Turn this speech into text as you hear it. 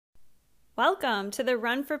Welcome to the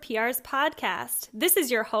Run for PRs podcast. This is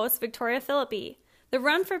your host, Victoria Philippi. The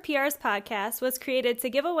Run for PRs podcast was created to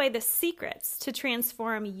give away the secrets to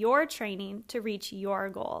transform your training to reach your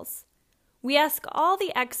goals. We ask all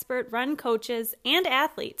the expert run coaches and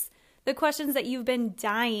athletes the questions that you've been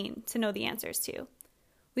dying to know the answers to.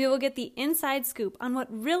 We will get the inside scoop on what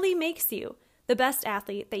really makes you the best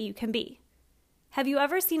athlete that you can be. Have you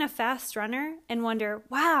ever seen a fast runner and wonder,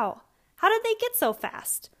 wow, how did they get so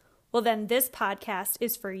fast? Well, then this podcast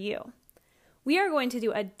is for you. We are going to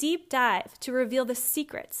do a deep dive to reveal the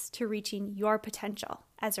secrets to reaching your potential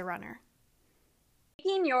as a runner.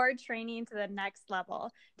 Taking your training to the next level.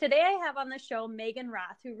 Today I have on the show Megan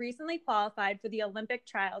Roth, who recently qualified for the Olympic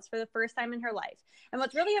trials for the first time in her life. And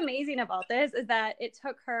what's really amazing about this is that it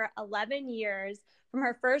took her 11 years from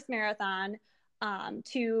her first marathon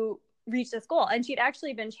to reach this goal. And she'd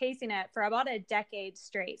actually been chasing it for about a decade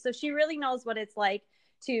straight. So she really knows what it's like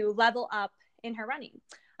to level up in her running.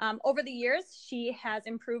 Over the years, she has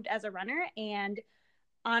improved as a runner, and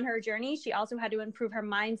on her journey, she also had to improve her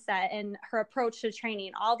mindset and her approach to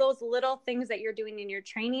training. All those little things that you're doing in your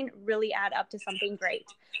training really add up to something great.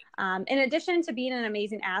 In addition to being an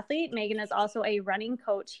amazing athlete, Megan is also a running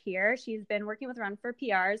coach here. She's been working with Run for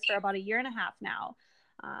PRs for about a year and a half now.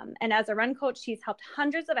 And as a run coach, she's helped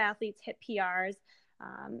hundreds of athletes hit PRs.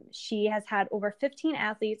 She has had over 15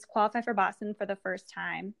 athletes qualify for Boston for the first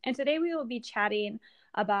time. And today we will be chatting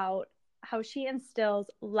about how she instills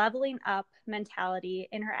leveling up mentality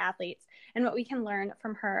in her athletes and what we can learn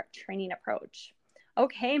from her training approach.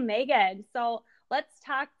 Okay, Megan. So let's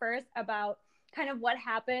talk first about kind of what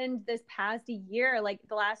happened this past year, like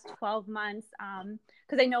the last 12 months.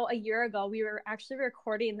 Because I know a year ago we were actually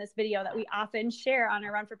recording this video that we often share on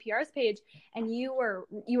our Run for PRs page, and you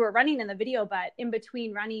were running in the video, but in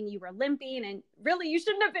between running you were limping, and really you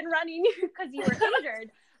shouldn't have been running because you were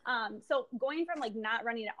injured. So going from like not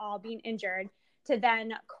running at all, being injured, to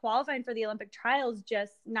then qualifying for the Olympic trials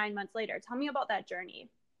just 9 months later. Tell me about that journey.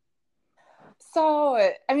 So,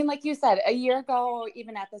 I mean, like you said, a year ago,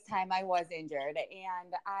 even at this time, I was injured.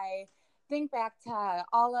 And I think back to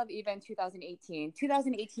all of even 2018.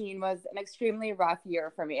 2018 was an extremely rough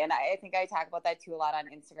year for me. And I think I talk about that too a lot on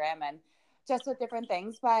Instagram and just with different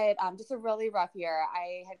things, but just a really rough year.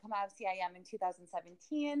 I had come out of CIM in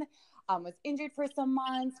 2017, was injured for some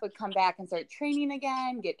months, would come back and start training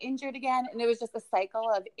again, get injured again. And it was just a cycle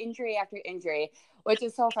of injury after injury, which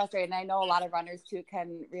is so frustrating. I know a lot of runners too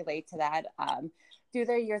can relate to that through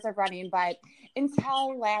their years of running. But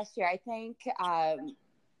until last year, I think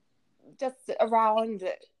just around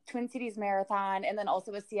Twin Cities Marathon and then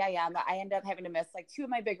also with CIM, I ended up having to miss like 2 of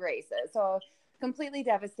my big races. So completely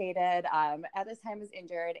devastated. At this time was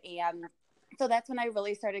injured. And so that's when I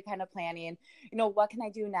really started kind of planning, what can I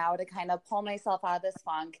do now to kind of pull myself out of this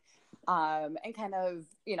funk and kind of,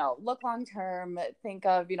 look long-term, think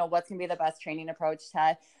of, what's going to be the best training approach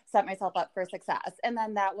to set myself up for success. And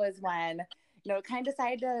then that was when, kind of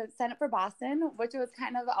decided to sign up for Boston, which was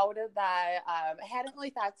kind of out of that. I hadn't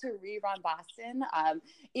really thought to rerun Boston,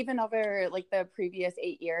 even over like the previous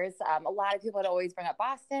 8 years. A lot of people would always bring up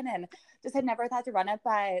Boston and just had never thought to run it,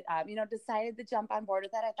 but, decided to jump on board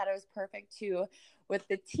with that. I thought it was perfect too with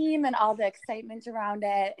the team and all the excitement around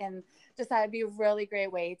it, and just thought it'd be a really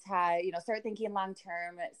great way to, start thinking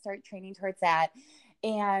long-term, start training towards that.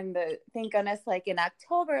 And thank goodness, like in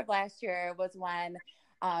October of last year was when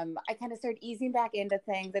I kind of started easing back into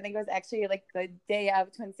things. I think it was actually like the day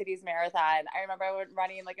of Twin Cities Marathon. I remember I went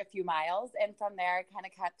running like a few miles, and from there I kind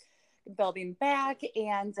of kept building back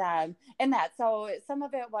and that. So some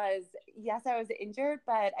of it was, yes, I was injured,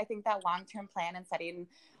 but I think that long-term plan and setting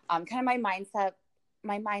kind of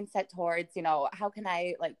my mindset towards, how can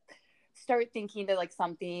I like start thinking to like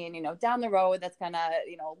something, down the road that's gonna,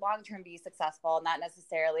 long-term be successful, not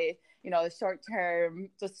necessarily, the short-term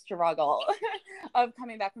just struggle of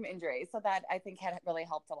coming back from injury. So that I think had really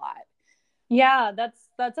helped a lot. Yeah,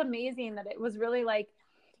 that's amazing that it was really like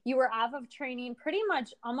you were off of training pretty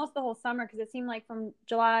much almost the whole summer, because it seemed like from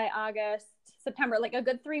July, August, September, like a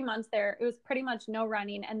good 3 months there, it was pretty much no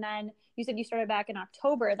running. And then you said you started back in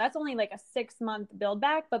October. That's only like a 6-month build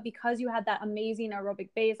back. But because you had that amazing aerobic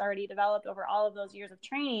base already developed over all of those years of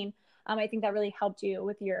training, I think that really helped you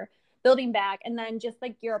with your building back. And then just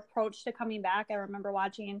like your approach to coming back, I remember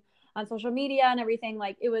watching on social media and everything,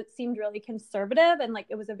 like seemed really conservative, and like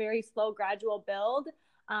it was a very slow, gradual build.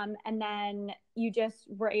 And then you just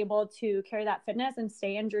were able to carry that fitness and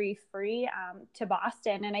stay injury free to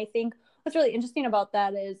Boston. And I think what's really interesting about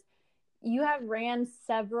that is you have ran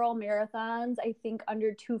several marathons, I think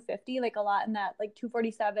under 250, like a lot in that, like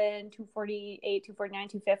 247, 248, 249,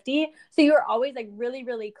 250. So you were always like really,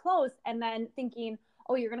 really close. And then thinking,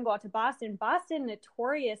 oh, you're going to go out to Boston. Boston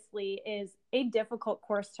notoriously is a difficult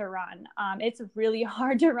course to run. It's really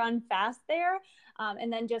hard to run fast there.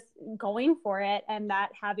 And then just going for it, and that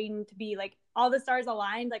having to be like all the stars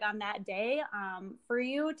aligned like on that day for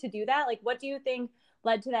you to do that. Like, what do you think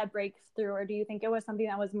led to that breakthrough? Or do you think it was something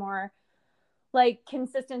that was more like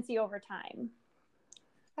consistency over time?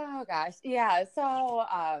 Oh gosh. Yeah. So,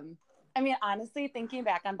 I mean, honestly, thinking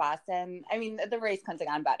back on Boston, I mean, the race couldn't have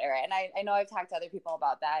gone better. And I know I've talked to other people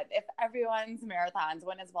about that. If everyone's marathons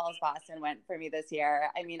went as well as Boston went for me this year,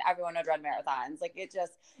 I mean, everyone would run marathons. Like it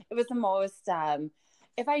was the most,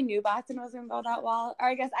 if I knew Boston was going to go that well, or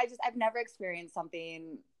I guess I've never experienced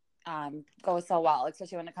something go so well,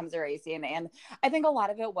 especially when it comes to racing. And I think a lot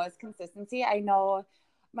of it was consistency. I know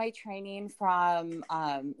my training from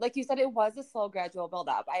like you said, it was a slow gradual build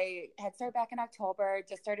up. I had started back in October,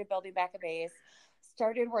 just started building back a base,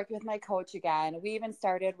 started working with my coach again. We even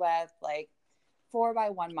started with like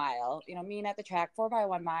 4x1 mile, meeting at the track,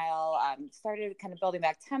 4x1 mile, started kind of building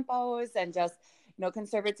back tempos and just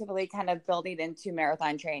conservatively kind of building into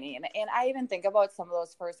marathon training. And I even think about some of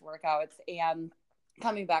those first workouts and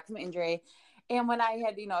coming back from injury, and when I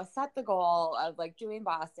had set the goal of like doing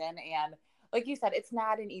Boston, and like you said, it's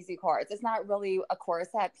not an easy course. It's not really a course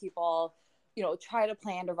that people, try to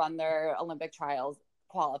plan to run their Olympic trials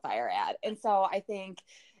qualifier at. And so I think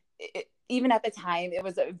even at the time, it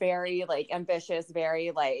was a very like ambitious,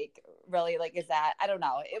 very like really like, is that, I don't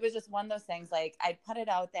know. It was just one of those things like I'd put it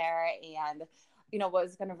out there and,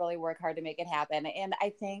 was going to really work hard to make it happen. And I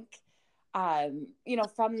think,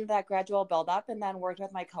 from that gradual buildup and then worked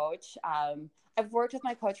with my coach. I've worked with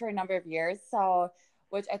my coach for a number of years. So,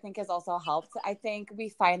 which I think has also helped. I think we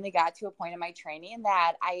finally got to a point in my training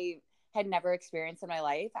that I had never experienced in my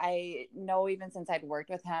life. I know even since I'd worked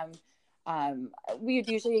with him, we would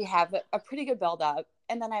usually have a pretty good buildup,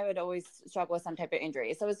 and then I would always struggle with some type of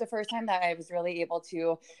injury. So it was the first time that I was really able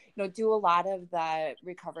to, do a lot of the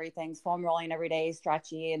recovery things, foam rolling every day,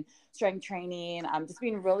 stretching, strength training, just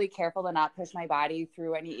being really careful to not push my body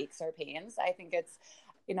through any aches or pains. I think it's,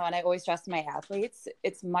 and I always stress to my athletes,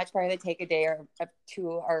 it's much better to take a day or two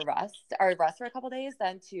or rest for a couple of days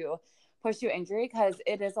than to push to injury, because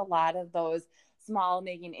it is a lot of those small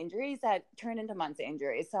nagging injuries that turn into months of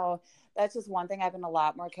injuries. So that's just one thing I've been a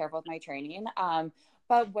lot more careful with my training.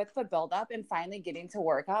 But with the buildup and finally getting to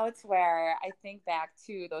workouts where I think back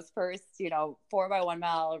to those first, 4x1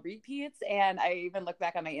 mile repeats. And I even look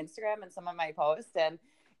back on my Instagram and some of my posts and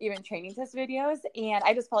even training test videos. And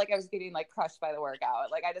I just felt like I was getting like crushed by the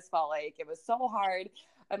workout. Like I just felt like it was so hard.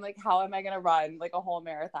 I'm like, how am I going to run like a whole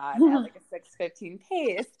marathon at like a 6:15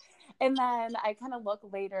 pace? And then I kind of look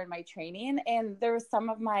later in my training, and there was some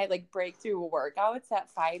of my like breakthrough workouts that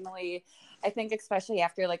finally, I think, especially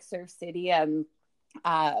after like Surf City and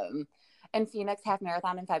Phoenix half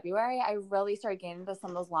marathon in February, I really started getting into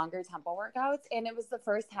some of those longer tempo workouts. And it was the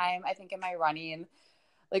first time I think in my running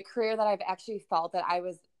like career that I've actually felt that I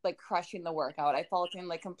was like crushing the workout. I felt in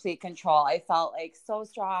like complete control. I felt like so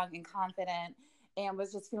strong and confident, and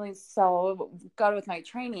was just feeling so good with my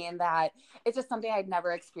training that it's just something I'd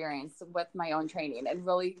never experienced with my own training, and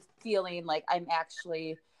really feeling like I'm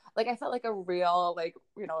actually like, I felt like a real, like,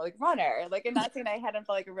 like runner, like, and not saying I hadn't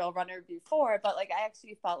felt like a real runner before, but like, I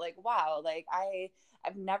actually felt like, wow, like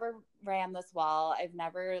I've never ran this well. I've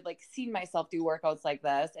never like seen myself do workouts like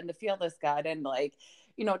this, and to feel this good, and like,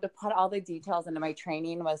 to put all the details into my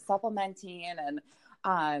training was supplementing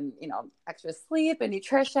and extra sleep and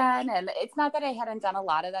nutrition. And it's not that I hadn't done a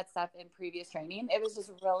lot of that stuff in previous training. It was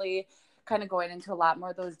just really kind of going into a lot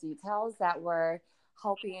more of those details that were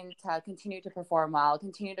helping to continue to perform well,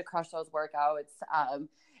 continue to crush those workouts,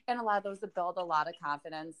 and allow those to build a lot of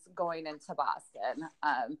confidence going into Boston.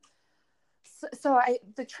 So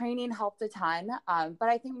the training helped a ton, but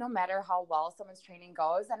I think no matter how well someone's training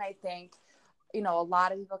goes, and I think a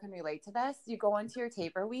lot of people can relate to this. You go into your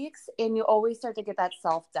taper weeks and you always start to get that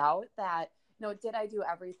self-doubt that, did I do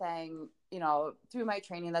everything, through my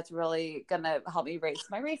training that's really going to help me race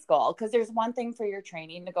my race goal? Because there's one thing for your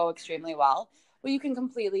training to go extremely well, but you can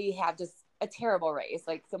completely have just a terrible race,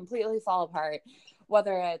 like completely fall apart,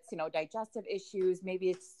 whether it's, digestive issues, maybe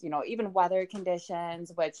it's, even weather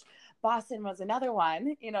conditions, which Boston was another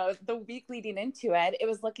one, the week leading into it, it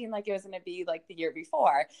was looking like it was going to be like the year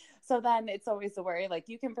before. So then it's always the worry, like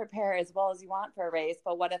you can prepare as well as you want for a race,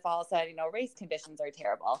 but what if all of a sudden, race conditions are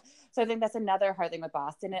terrible? So I think that's another hard thing with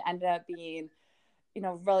Boston. It ended up being,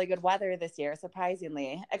 really good weather this year,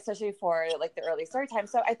 surprisingly, especially for like the early start time.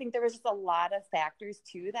 So I think there was just a lot of factors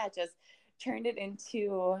too that just turned it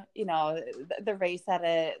into, the race that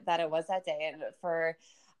it was that day. And for,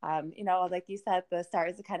 like you said, the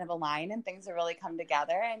stars to kind of align and things to really come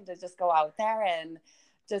together and to just go out there and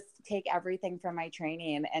just take everything from my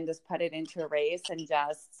training and just put it into a race and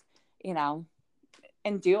just,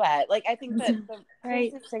 and do it. Like, I think that the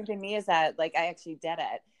craziest thing to me is that, like, I actually did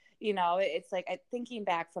it. It's like thinking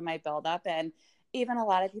back from my buildup, and even a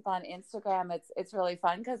lot of people on Instagram, it's really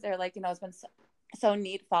fun because they're like, it's been so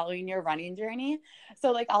neat following your running journey.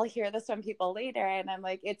 So like, I'll hear this from people later, and I'm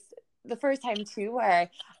like, it's the first time too where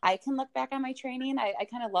I can look back on my training. I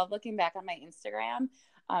kind of love looking back on my Instagram.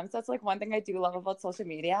 So that's like one thing I do love about social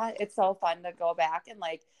media. It's so fun to go back and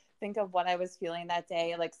like think of what I was feeling that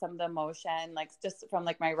day, like some of the emotion, like just from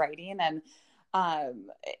like my writing. And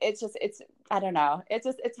it's I don't know,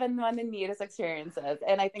 it's been one of the neatest experiences.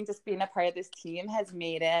 And I think just being a part of this team has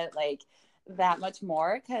made it like that much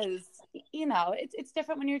more, because it's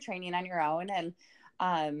different when you're training on your own. And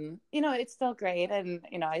it's still great, and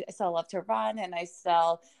I still love to run, and I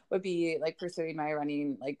still would be like pursuing my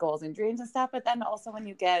running like goals and dreams and stuff. But then also when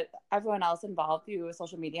you get everyone else involved through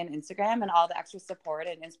social media and Instagram and all the extra support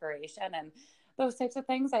and inspiration and those types of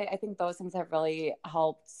things, I think those things have really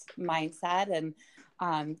helped mindset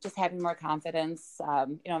and just having more confidence,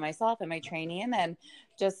 myself and my training, and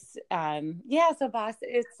just so boss,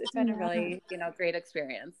 it's been a really great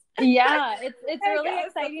experience. Yeah, it's really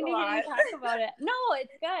exciting to hear you talk about it. No,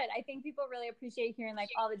 it's good. I think people really appreciate hearing like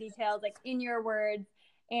all the details, like in your words,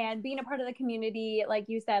 and being a part of the community. Like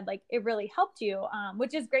you said, like it really helped you,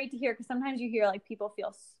 which is great to hear, because sometimes you hear like people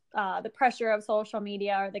feel the pressure of social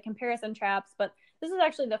media or the comparison traps, but this is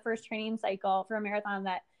actually the first training cycle for a marathon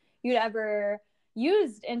that you'd ever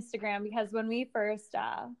used Instagram, because when we first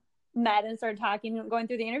met and started talking and going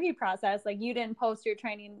through the interview process, like you didn't post your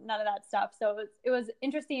training, none of that stuff. So it was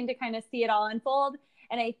interesting to kind of see it all unfold.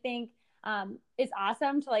 And I think it's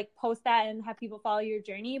awesome to like post that and have people follow your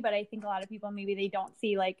journey. But I think a lot of people, maybe they don't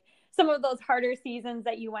see like some of those harder seasons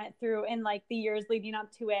that you went through in like the years leading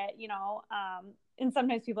up to it, and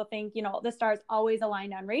sometimes people think, the stars always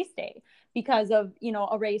aligned on race day because of,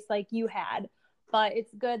 a race like you had. But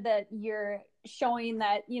it's good that you're showing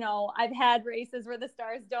that, I've had races where the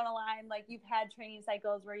stars don't align. Like you've had training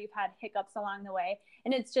cycles where you've had hiccups along the way.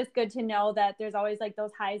 And it's just good to know that there's always like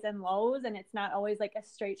those highs and lows, and it's not always like a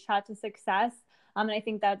straight shot to success. And I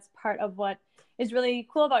think that's part of what is really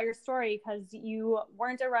cool about your story, because you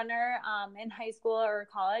weren't a runner in high school or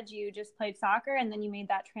college. You just played soccer, and then you made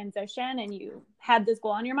that transition, and you had this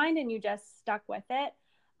goal on your mind, and you just stuck with it.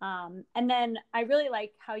 And then I really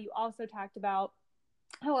like how you also talked about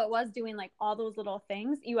how it was doing like all those little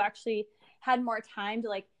things. You actually had more time to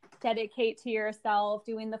like dedicate to yourself,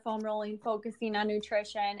 doing the foam rolling, focusing on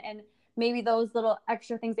nutrition, and maybe those little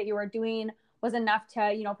extra things that you were doing was enough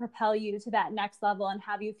to, propel you to that next level and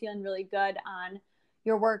have you feeling really good on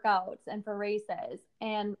your workouts and for races.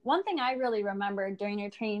 And one thing I really remembered during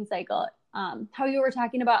your training cycle, how you were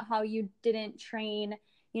talking about how you didn't train,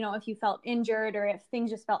 if you felt injured or if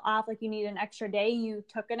things just felt off, like you need an extra day, you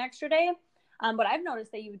took an extra day. But I've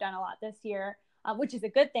noticed that you've done a lot this year, which is a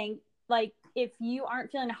good thing. Like if you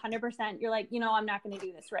aren't feeling 100%, you're like, I'm not going to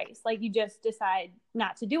do this race. Like you just decide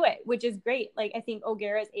not to do it, which is great. Like I think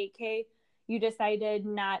O'Gara's 8K, you decided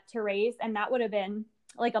not to race, and that would have been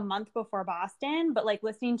like a month before Boston. But like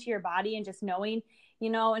listening to your body and just knowing,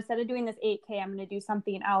 instead of doing this 8K, I'm going to do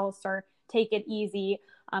something else or take it easy.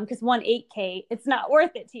 Because one 8K, it's not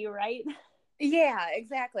worth it to you, right? Yeah,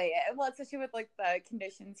 exactly. Well, especially with like the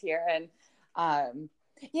conditions here, and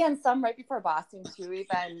and some right before Boston too,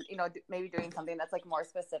 even, maybe doing something that's like more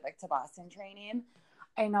specific to Boston training.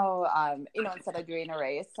 I know, instead of doing a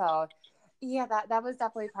race. So yeah, that was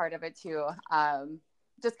definitely part of it too.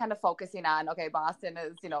 Just kind of focusing on, okay, Boston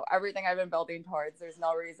is, everything I've been building towards. There's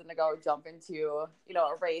no reason to go jump into,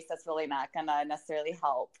 a race that's really not gonna necessarily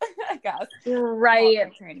help, I guess.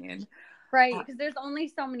 Right. Training. Right, because there's only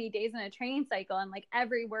so many days in a training cycle, and like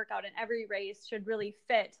every workout and every race should really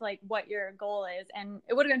fit like what your goal is. And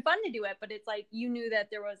it would have been fun to do it, but it's like you knew that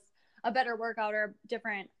there was a better workout or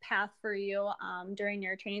different path for you during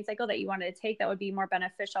your training cycle that you wanted to take that would be more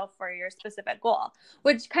beneficial for your specific goal.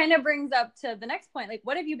 Which kind of brings up to the next point, like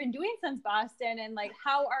what have you been doing since Boston, and like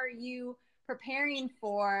how are you preparing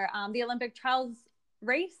for the Olympic trials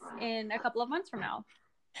race in a couple of months from now?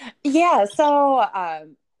 Yeah, so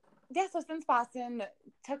since Boston,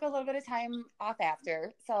 took a little bit of time off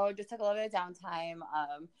after. So just took a little bit of downtime,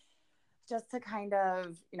 just to kind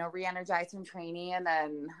of, re-energize from training. And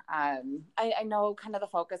then I know kind of the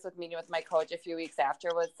focus with meeting with my coach a few weeks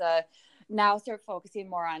after was to now start focusing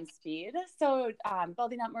more on speed. So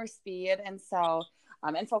building up more speed. And so,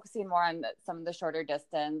 and focusing more on some of the shorter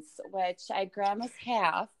distance, which I grandma's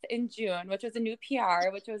half in June, which was a new PR,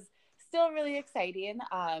 which was still really exciting.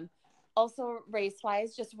 Also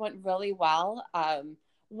race-wise, just went really well.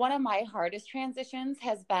 One of my hardest transitions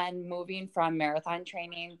has been moving from marathon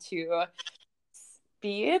training to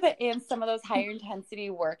speed and some of those higher intensity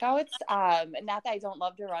workouts. Not that I don't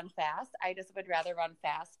love to run fast. I just would rather run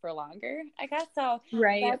fast for longer, I guess. So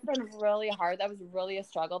that's been really hard. That was really a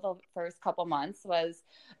struggle the first couple months was,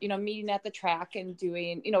 meeting at the track and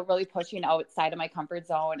doing, really pushing outside of my comfort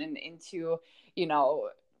zone and into,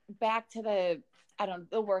 back to the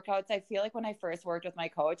workouts. I feel like when I first worked with my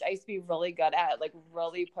coach, I used to be really good at like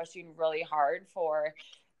really pushing really hard for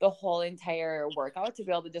the whole entire workout to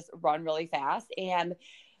be able to just run really fast. And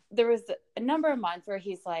there was a number of months where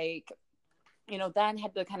he's like, then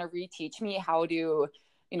had to kind of reteach me how to,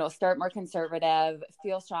 start more conservative,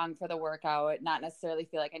 feel strong for the workout, not necessarily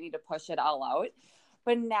feel like I need to push it all out.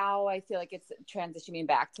 But now I feel like it's transitioning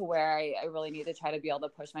back to where I really need to try to be able to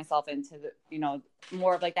push myself into the,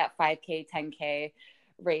 more of like that 5K, 10K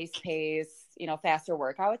race pace, faster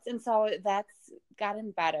workouts. And so that's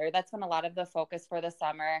gotten better. That's been a lot of the focus for the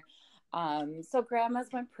summer. So grandma's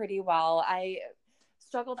went pretty well. I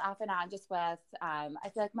struggled off and on just with, I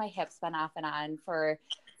feel like my hips been off and on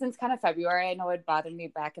since kind of February. I know it bothered me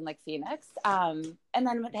back in like Phoenix. And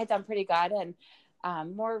then it had done pretty good.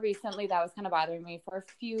 And more recently that was kind of bothering me for a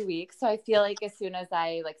few weeks. So I feel like as soon as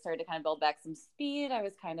I like started to kind of build back some speed, I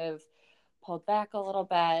was kind of pulled back a little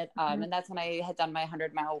bit. And that's when I had done my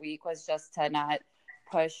 100-mile week, was just to not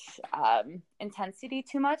push intensity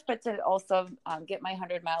too much, but to also get my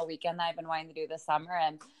 100-mile weekend that I've been wanting to do this summer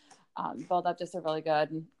and build up just a really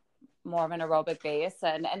good, more of an aerobic base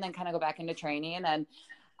and then kind of go back into training. And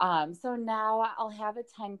so now I'll have a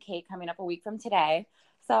 10K coming up a week from today.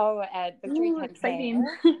 So at Victory 10K. Exciting.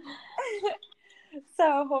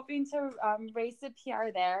 So hoping to race a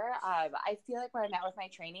PR there. I feel like where I'm at with my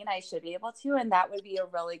training, I should be able to, and that would be a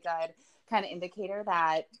really good kind of indicator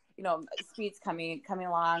that, speed's coming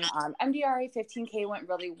along. MDRA 15K went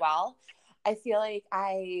really well. I feel like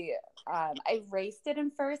I raced it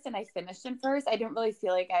in first and I finished in first. I didn't really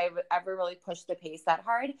feel like I've ever really pushed the pace that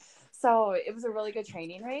hard. So it was a really good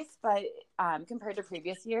training race, but compared to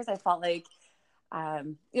previous years, I felt like I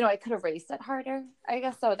could have raced it harder, I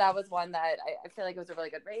guess. So that was one that I feel like it was a really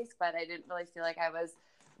good race, but I didn't really feel like I was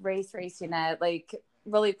racing it, like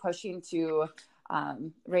really pushing to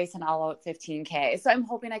race an all-out 15K. So I'm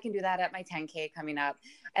hoping I can do that at my 10K coming up.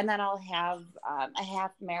 And then I'll have a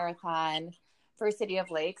half marathon for City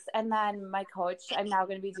of Lakes. And then my coach, I'm now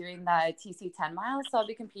going to be doing the TC 10 miles. So I'll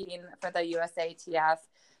be competing for the USATF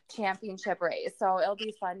championship race. So it'll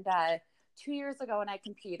be fun to 2 years ago when I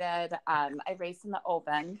competed, I raced in the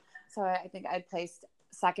Open. So I think I placed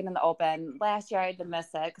second in the Open. Last year I had to miss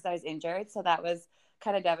it because I was injured. So that was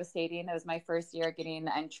kind of devastating. It was my first year getting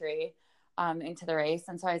entry into the race.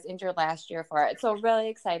 And so I was injured last year for it. So really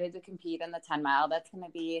excited to compete in the 10 mile. That's going to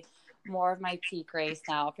be more of my peak race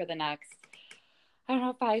now for the next,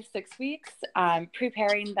 5-6 weeks,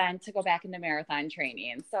 preparing then to go back into marathon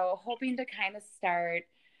training. So hoping to kind of start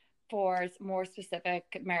for more specific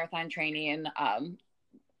marathon training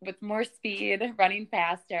with more speed, running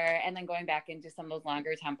faster, and then going back into some of those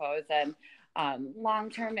longer tempos. And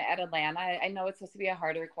long-term at Atlanta, I know it's supposed to be a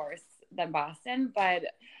harder course than Boston, but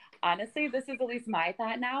honestly, this is at least my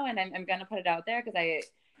thought now, and I'm going to put it out there because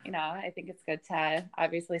I think it's good to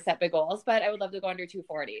obviously set big goals, but I would love to go under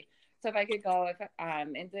 240. So if I could go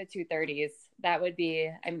into the 230s, that would be,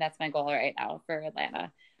 that's my goal right now for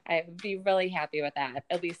Atlanta. I would be really happy with that,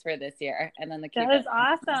 at least for this year. And then that is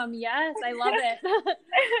awesome. Yes, I love it.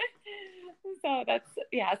 So that's,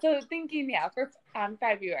 so thinking, for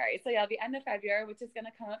February. So the end of February, which is going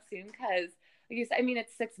to come up soon because, like you said,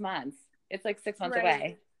 it's 6 months. It's like 6 months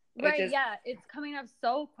away. Right. Yeah. It's coming up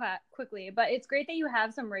so quickly, but it's great that you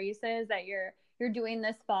have some races that you're doing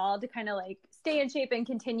this fall to kind of like stay in shape and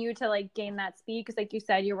continue to like gain that speed. Cause like you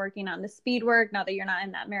said, you're working on the speed work now that you're not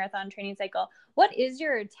in that marathon training cycle. What is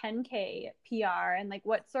your 10K PR and like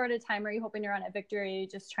what sort of time are you hoping to run at Victory?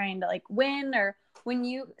 Just trying to like win, or when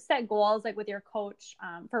you set goals, like with your coach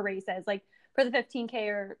for races, like for the 15K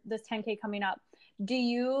or this 10K coming up, do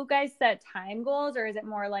you guys set time goals or is it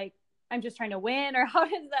more like, I'm just trying to win, or how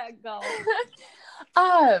does that go?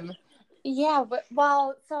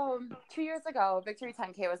 So 2 years ago, Victory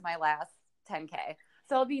 10K was my last 10K.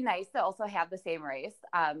 So it'll be nice to also have the same race.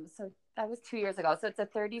 So That was 2 years ago. So it's a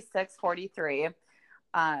 36:43.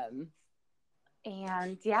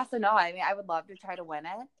 And yeah, so no, I mean, I would love to try to win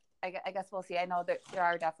it. I guess we'll see. I know that there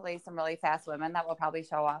are definitely some really fast women that will probably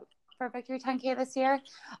show up for Victory 10K this year.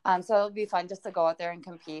 So it'll be fun just to go out there and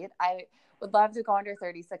compete. I would love to go under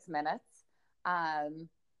 36 minutes,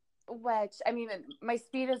 which, I mean, my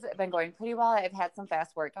speed has been going pretty well. I've had some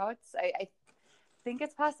fast workouts. I think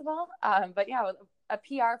it's possible. But yeah, a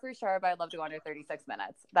PR for sure, but I'd love to go under 36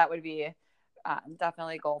 minutes. That would be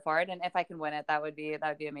definitely go for it. And if I can win it, that would be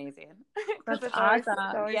amazing. That's awesome.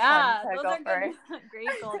 Always yeah, those are good,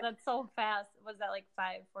 great goals. That's so fast. Was that like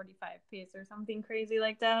 5:45 pace or something crazy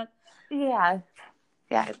like that? Yeah,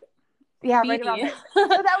 right around there. So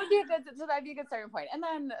that'd be a good starting point. And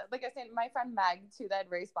then, like I said, my friend Meg too, that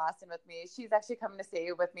raced Boston with me, she's actually coming to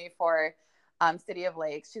stay with me for City of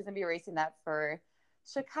Lakes. She's gonna be racing that for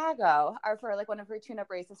Chicago, or for like one of her tune-up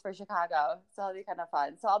races for Chicago. So it'll be kind of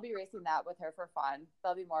fun. So I'll be racing that with her for fun.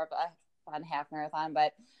 That'll be more of a fun half marathon,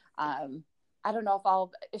 but I don't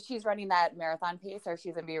know if she's running that marathon pace or if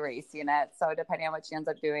she's gonna be racing it. So depending on what she ends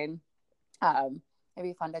up doing, it'd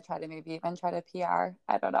be fun to try to maybe even try to PR.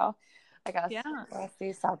 I don't know. I guess. Yeah. We'll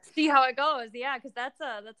see how it goes. Yeah, because that's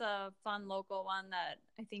a fun local one that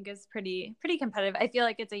I think is pretty competitive. I feel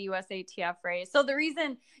like it's a USATF race. So the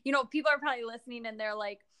reason, people are probably listening and they're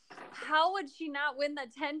like, how would she not win the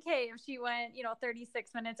 10K if she went,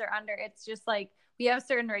 36 minutes or under? It's just like we have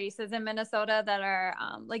certain races in Minnesota that are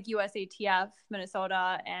like USATF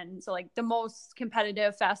Minnesota, and so like the most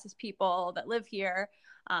competitive, fastest people that live here,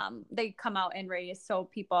 they come out and race. So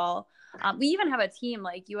people, we even have a team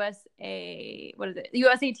like USATF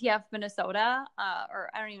Minnesota,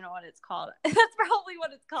 or I don't even know what it's called. That's probably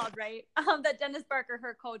what it's called, right? That Dennis Barker,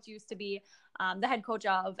 her coach, used to be the head coach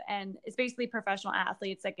of, and it's basically professional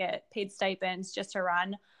athletes that get paid stipends just to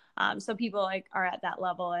run. So people like are at that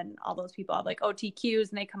level, and all those people have like OTQs,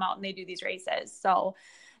 and they come out and they do these races. So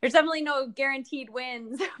there's definitely no guaranteed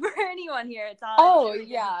wins for anyone here. It's all for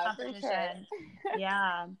sure.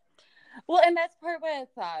 Yeah. Well, and that's part with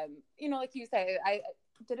like you say, I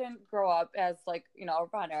didn't grow up as like, a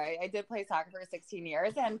runner. I did play soccer for 16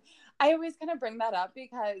 years, and I always kind of bring that up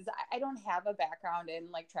because I don't have a background in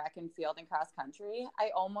like track and field and cross country. I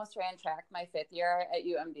almost ran track my 5th year at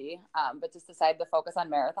UMD, but just decided to focus on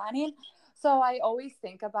marathoning. So I always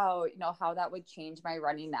think about, how that would change my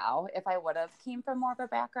running now if I would have came from more of a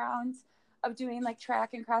background of doing like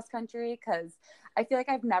track and cross country, because I feel like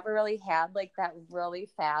I've never really had like that really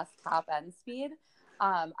fast top end speed.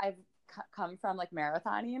 I've come from like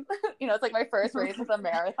marathoning. It's like my first race was a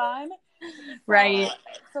marathon. Right.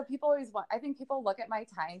 So people I think people look at my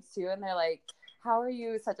times too, and they're like, how are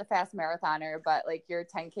you such a fast marathoner, but like your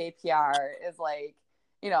 10K PR is like,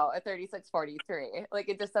 a 36:43. Like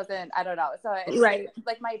it just doesn't, I don't know. So right.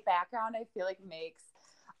 Like my background, I feel like makes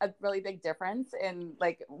a really big difference in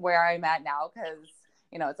like where I'm at now. Cause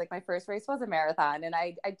it's like my first race was a marathon, and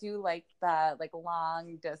I do like the like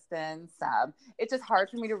long distance. It's just hard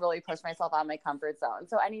for me to really push myself out of my comfort zone.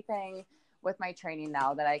 So anything with my training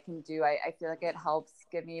now that I can do, I feel like it helps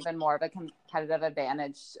give me even more of a competitive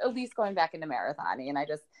advantage, at least going back into marathoning. And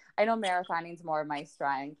I know marathoning is more of my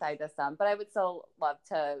strength. But I would still love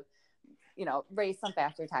to, race some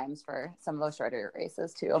faster times for some of those shorter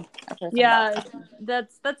races too. Yeah,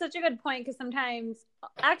 that's such a good point, because sometimes,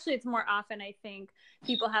 actually it's more often, I think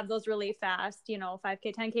people have those really fast,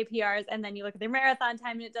 5K, 10K PRs, and then you look at their marathon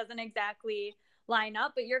time and it doesn't exactly line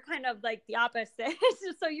up, but you're kind of like the opposite.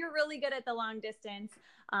 So you're really good at the long distance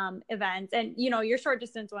events, and your short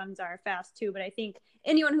distance ones are fast too. But I think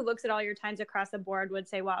anyone who looks at all your times across the board would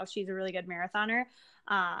say, wow, she's a really good marathoner.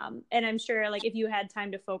 And I'm sure like if you had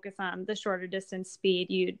time to focus on the shorter distance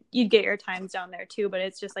speed, you'd get your times down there too. But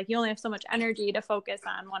it's just like you only have so much energy to focus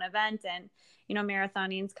on one event, and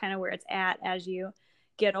marathoning is kind of where it's at as you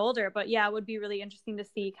get older. But yeah, it would be really interesting to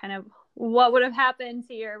see kind of what would have happened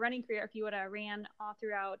to your running career if you would have ran all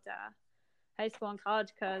throughout high school and college,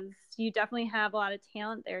 because you definitely have a lot of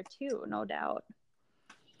talent there too, no doubt.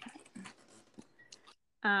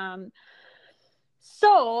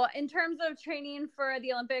 So in terms of training for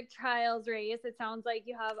the Olympic trials race, it sounds like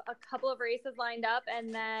you have a couple of races lined up,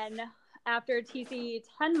 and then after TC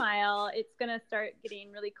 10 mile, it's going to start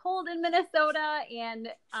getting really cold in Minnesota, and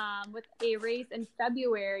with a race in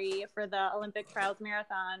February for the Olympic trials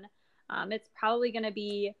marathon, it's probably going to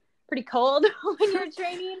be pretty cold when you're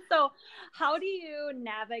training. So how do you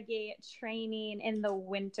navigate training in the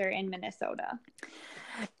winter in Minnesota?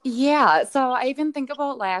 Yeah, so I even think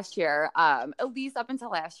about last year, at least up until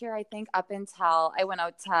last year, I think up until I went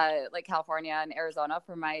out to like California and Arizona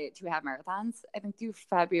for my 2 half marathons, I think through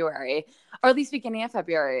February, or at least beginning of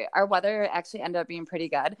February, our weather actually ended up being pretty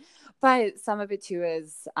good. But some of it too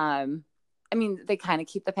is, I mean, they kind of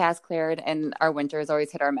keep the paths cleared and our winters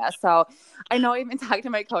always hit or miss. So I know I even talked to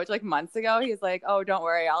my coach like months ago. He's like, oh, don't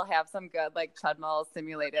worry, I'll have some good like treadmill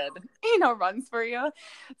simulated, runs for you.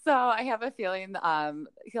 So I have a feeling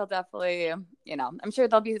he'll definitely, I'm sure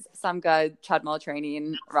there'll be some good treadmill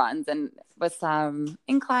training runs and with some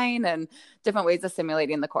incline and different ways of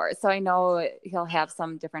simulating the course. So I know he'll have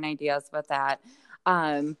some different ideas with that.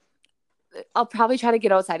 Um, I'll probably try to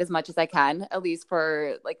get outside as much as I can, at least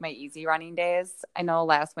for like my easy running days. I know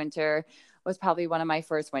last winter was probably one of my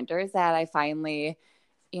first winters that I finally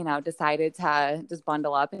decided to just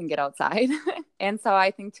bundle up and get outside. And so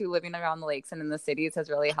I think too, living around the lakes and in the cities has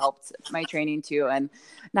really helped my training too, and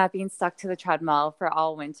not being stuck to the treadmill for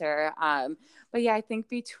all winter. But yeah, I think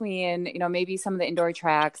between, maybe some of the indoor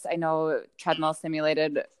tracks, I know treadmill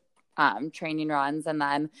simulated training runs, and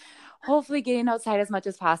then hopefully getting outside as much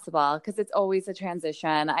as possible because it's always a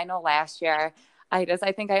transition. I know last year I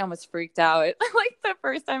think I almost freaked out like the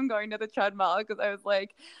first time going to the treadmill because I was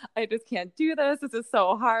like, I just can't do this. This is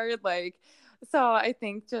so hard. Like, so I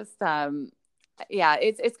think just, yeah,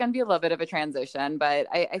 it's going to be a little bit of a transition, but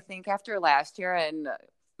I think after last year and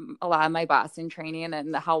a lot of my Boston training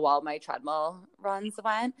and how well my treadmill runs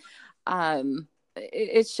went,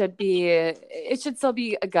 it should still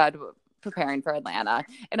be a good preparing for Atlanta.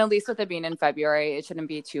 And at least with it being in February, it shouldn't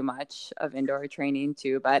be too much of indoor training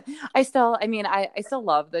too. But I still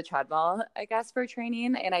love the treadmill, I guess, for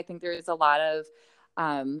training. And I think there's a lot of,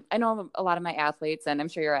 I know a lot of my athletes, and I'm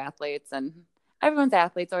sure your athletes and everyone's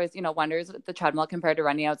athletes always, wonders the treadmill compared to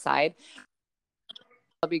running outside.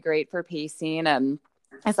 It'll be great for pacing, and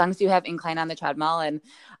as long as you have incline on the treadmill. And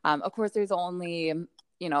of course, there's only,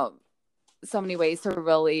 so many ways to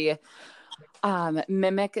really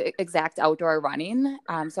mimic exact outdoor running.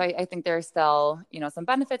 So I think there's still, some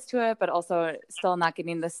benefits to it, but also still not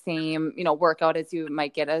getting the same, workout as you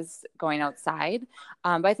might get as going outside.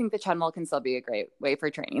 But I think the treadmill can still be a great way for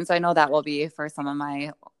training. So I know that will be for some of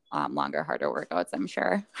my longer, harder workouts, I'm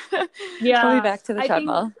sure. Yeah. We'll be back to the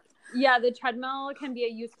treadmill. Yeah, the treadmill can be a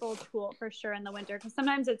useful tool for sure in the winter because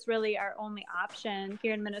sometimes it's really our only option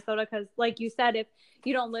here in Minnesota because like you said, if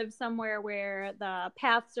you don't live somewhere where the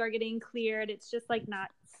paths are getting cleared, it's just like not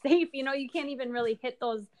safe. You can't even really hit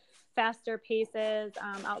those faster paces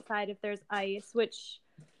outside if there's ice, which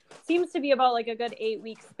seems to be about like a good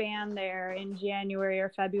 8-week span there in January or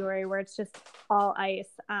February where it's just all ice.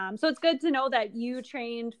 So it's good to know that you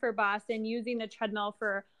trained for Boston using the treadmill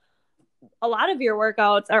for a lot of your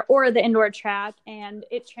workouts or the indoor track, and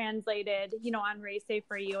it translated, on race day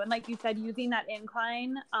for you. And like you said, using that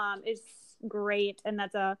incline is great. And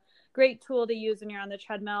that's a great tool to use when you're on the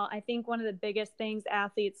treadmill. I think one of the biggest things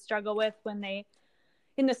athletes struggle with when they,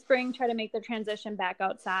 in the spring, try to make the transition back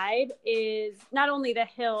outside is not only the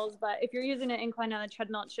hills, but if you're using an incline on the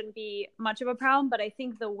treadmill, it shouldn't be much of a problem. But I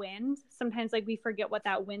think the wind, sometimes like we forget what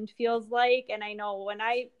that wind feels like. And I know when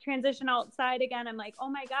I transition outside again, I'm like, oh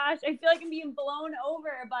my gosh, I feel like I'm being blown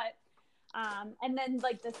over. But and then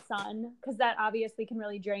like the sun, because that obviously can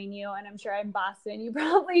really drain you. And I'm sure in Boston, you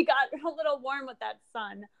probably got a little warm with that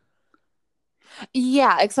sun.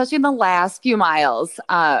 Yeah, especially in the last few miles.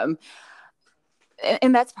 And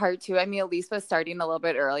that's part two. I mean, Elise was starting a little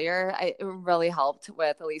bit earlier. It really helped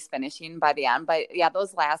with Elise finishing by the end. But yeah,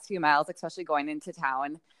 those last few miles, especially going into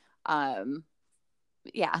town,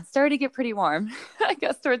 started to get pretty warm, I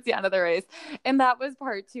guess, towards the end of the race. And that was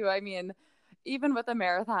part two. I mean, even with a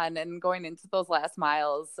marathon and going into those last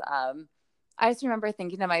miles, I just remember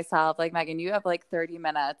thinking to myself, like, Megan, you have like 30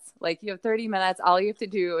 minutes. Like, you have 30 minutes. All you have to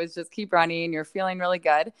do is just keep running. You're feeling really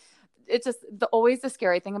good. It's just always the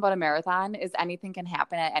scary thing about a marathon is anything can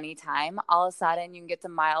happen at any time. All of a sudden you can get to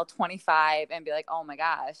mile 25 and be like, oh my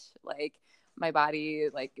gosh, like my body,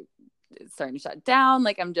 like is starting to shut down.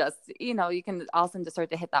 Like I'm just, you can all of a sudden just start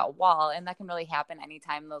to hit that wall, and that can really happen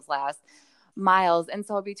anytime those last miles. And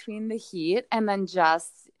so between the heat and then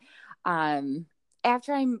just,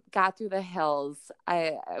 after I got through the hills,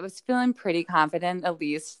 I was feeling pretty confident, at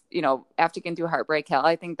least, after getting through Heartbreak Hill.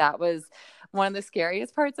 I think that was one of the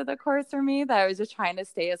scariest parts of the course for me, that I was just trying to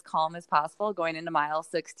stay as calm as possible going into mile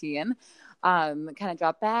 16. Kind of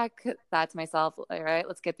drop back, thought to myself, all right,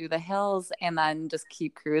 let's get through the hills and then just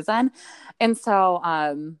keep cruising. And so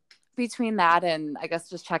between that and I guess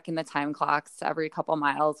just checking the time clocks every couple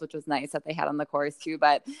miles, which was nice that they had on the course too.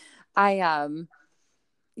 But I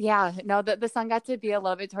Yeah, no, the sun got to be a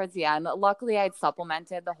little bit towards the end. Luckily, I'd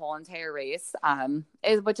supplemented the whole entire race,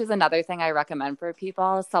 which is another thing I recommend for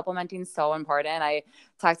people. Supplementing is so important. I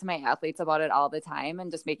talk to my athletes about it all the time and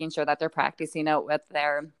just making sure that they're practicing it with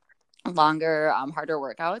their longer, harder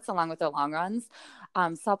workouts along with their long runs.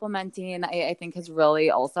 Supplementing, I think, has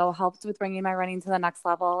really also helped with bringing my running to the next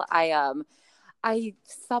level. I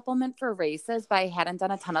supplement for races, but I hadn't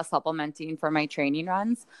done a ton of supplementing for my training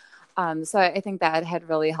runs. So I think that had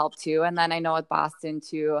really helped too. And then I know with Boston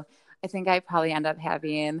too, I think I probably end up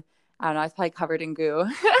having, I don't know, I was probably covered in goo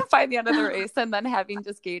by the end of the race, and then having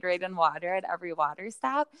just Gatorade and water at every water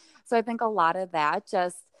stop. So I think a lot of that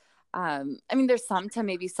just, I mean, there's some to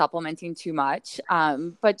maybe supplementing too much,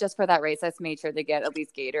 but just for that race, I just made sure to get at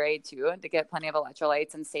least Gatorade too, to get plenty of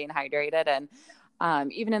electrolytes and staying hydrated.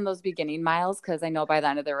 And even in those beginning miles, because I know by the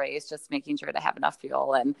end of the race, just making sure to have enough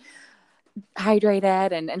fuel and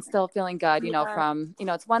hydrated and still feeling good, from,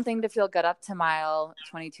 it's one thing to feel good up to mile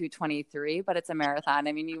 22, 23, but it's a marathon.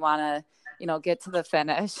 I mean, you want to, get to the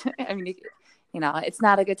finish. I mean, it's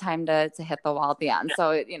not a good time to hit the wall at the end.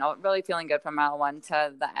 So, really feeling good from mile 1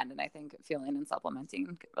 to the end. And I think fueling and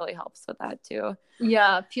supplementing really helps with that too.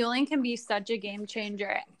 Yeah. Fueling can be such a game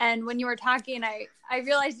changer. And when you were talking, I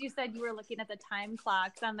realized you said you were looking at the time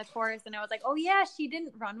clocks on the course, and I was like, oh yeah, she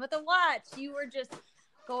didn't run with a watch. You were just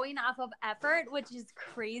going off of effort, which is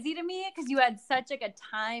crazy to me because you had such like a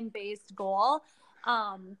time-based goal.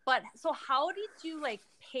 But so how did you like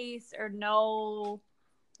pace or know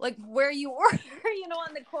like where you were,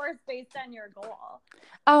 on the course based on your goal?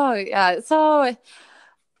 Oh yeah. So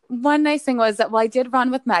one nice thing was that, I did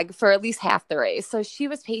run with Meg for at least half the race. So she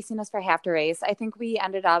was pacing us for half the race. I think we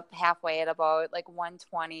ended up halfway at about like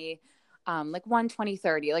 120, like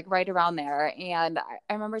 120, like right around there. And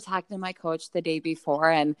I remember talking to my coach the day before,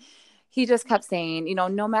 and he just kept saying,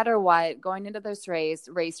 no matter what, going into this race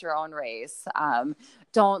your own race.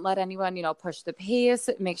 Don't let anyone, push the pace.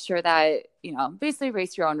 Make sure that, basically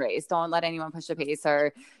race your own race. Don't let anyone push the pace,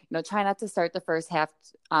 or, try not to start the first half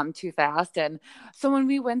too fast. And so when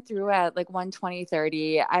we went through at like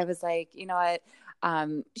 120:30, I was like, you know what?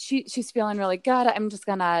 She's feeling really good. I'm just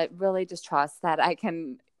going to really just trust that I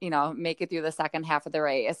can, make it through the second half of the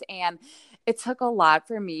race. And it took a lot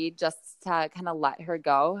for me just to kind of let her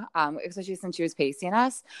go, especially since she was pacing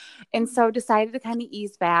us. And so decided to kind of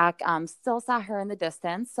ease back, still saw her in the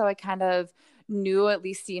distance. So I kind of knew, at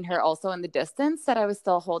least seeing her also in the distance, that I was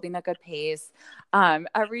still holding a good pace.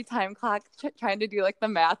 Every time clock, trying to do like the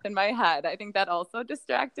math in my head. I think that also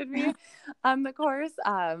distracted me on the course.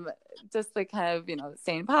 Just like kind of,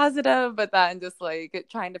 staying positive, but then just like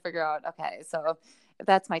trying to figure out, okay, so if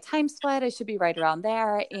that's my time split, I should be right around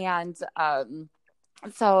there. And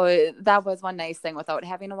so that was one nice thing without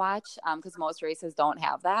having a watch, because most races don't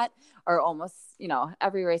have that, or almost,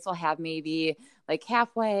 every race will have maybe like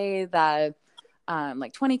halfway the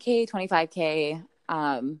like 20K, 25K.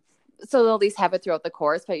 So they'll at least have it throughout the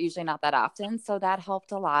course, but usually not that often. So that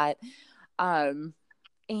helped a lot. And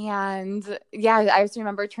yeah, I just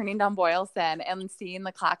remember turning down Boylston and seeing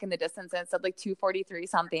the clock in the distance, and it said like 2:43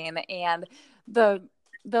 something. And the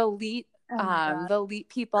elite, the elite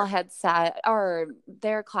people had set, or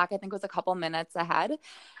their clock, I think, was a couple minutes ahead.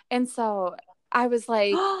 And so I was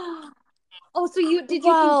like, oh, so you think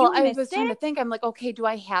you missed I was trying to think, I'm like, okay, do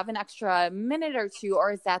I have an extra minute or two,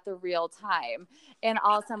 or is that the real time? And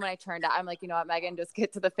all of a sudden when I turned out, I'm like, you know what, Megan, just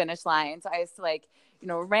get to the finish line. So I just like,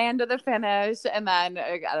 ran to the finish, and then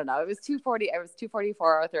I don't know, it was 2:40, I was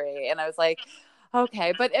 2:44:03, and I was like,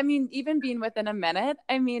 okay. But I mean, even being within a minute,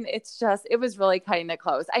 I mean, it was really cutting it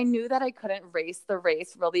close. I knew that I couldn't race the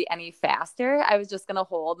race really any faster. I was just going to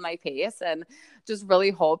hold my pace and just really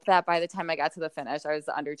hope that by the time I got to the finish, I was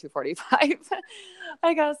under 2:45,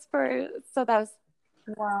 I guess. So that was.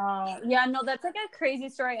 Wow. Yeah, no, that's like a crazy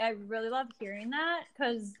story. I really love hearing that,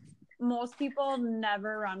 because most people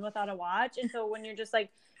never run without a watch. And so when you're just like,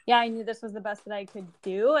 yeah, I knew this was the best that I could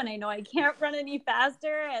do, and I know I can't run any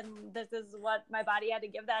faster, and this is what my body had to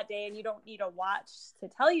give that day, and you don't need a watch to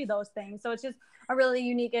tell you those things. So it's just a really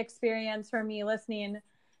unique experience for me listening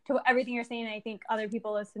to everything you're saying. I think other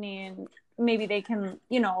people listening, maybe they can,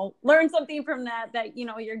 learn something from that,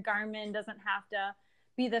 your Garmin doesn't have to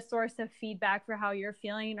be the source of feedback for how you're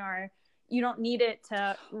feeling, or you don't need it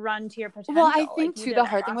to run to your potential. Well, I think too, the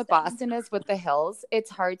hard thing with Boston is with the hills, it's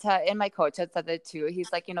hard to, and my coach had said that too. He's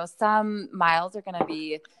like, some miles are going to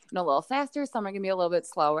be, a little faster. Some are going to be a little bit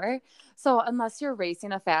slower. So unless you're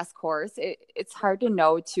racing a fast course, it's hard to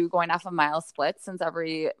know too, going off a mile split, since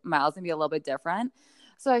every mile is going to be a little bit different.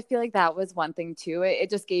 So I feel like that was one thing too. It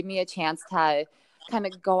just gave me a chance to kind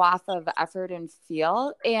of go off of effort and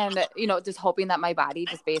feel, and, just hoping that my body,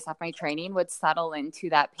 just based off my training, would settle into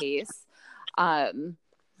that pace.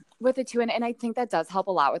 With it too. And I think that does help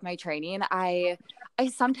a lot with my training. I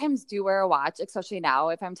sometimes do wear a watch, especially now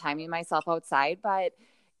if I'm timing myself outside, but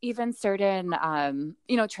even certain,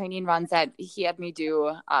 training runs that he had me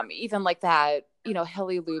do, even like that,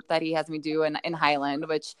 hilly loop that he has me do in Highland,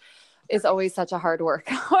 which is always such a hard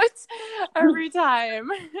workout every time.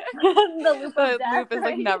 The loop of death, loop is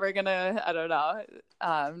like right? never gonna, I don't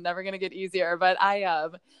know, never gonna get easier. But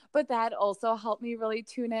but that also helped me really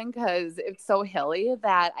tune in, because it's so hilly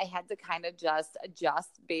that I had to kind of just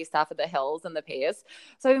adjust based off of the hills and the pace.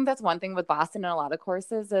 So I think that's one thing with Boston and a lot of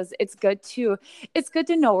courses is it's good to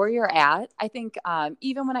know where you're at. I think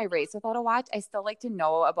even when I race without a watch, I still like to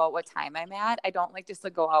know about what time I'm at. I don't like just to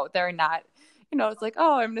go out there and not, it's like,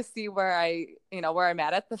 oh, I'm going to see where where I'm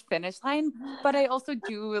at the finish line. But I also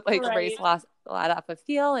do like race a lot off of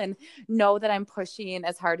feel and know that I'm pushing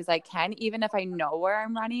as hard as I can, even if I know where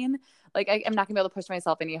I'm running. Like I'm not gonna be able to push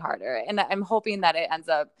myself any harder. And I'm hoping that it ends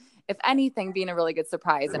up, if anything, being a really good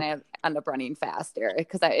surprise and I end up running faster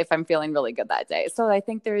if I'm feeling really good that day. So I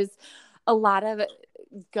think there's a lot of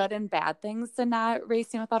good and bad things to not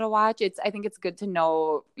racing without a watch. I think it's good to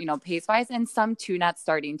know, pace wise, and some too, not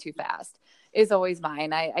starting too fast is always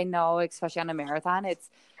mine. I know, especially on a marathon,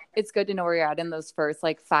 it's good to know where you're at in those first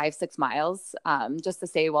like 5-6 miles, just to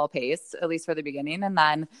stay well paced, at least for the beginning, and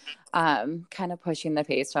then kind of pushing the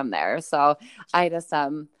pace from there. So I just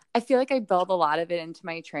I feel like I build a lot of it into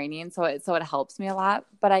my training, so it helps me a lot.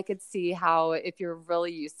 But I could see how, if you're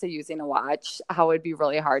really used to using a watch, how it'd be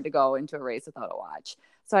really hard to go into a race without a watch.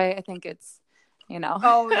 So I think it's,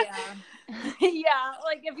 Oh yeah. Yeah.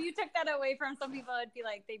 Like if you took that away from some people, it'd be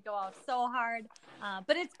like, they'd go out so hard.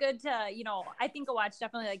 But it's good to, I think a watch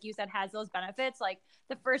definitely, like you said, has those benefits. Like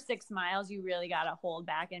the first 6 miles, you really got to hold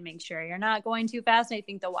back and make sure you're not going too fast. And I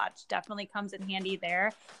think the watch definitely comes in handy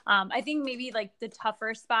there. I think maybe like the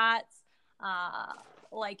tougher spots,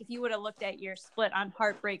 like if you would have looked at your split on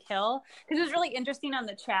Heartbreak Hill, because it was really interesting on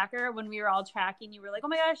the tracker when we were all tracking, you were like, oh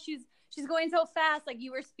my gosh, she's going so fast. Like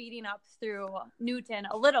you were speeding up through Newton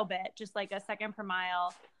a little bit, just like a second per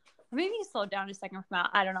mile. Or maybe you slowed down a second per mile.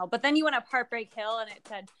 I don't know. But then you went up Heartbreak Hill and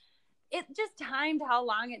it just timed how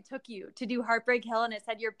long it took you to do Heartbreak Hill. And it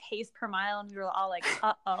said your pace per mile. And we were all like,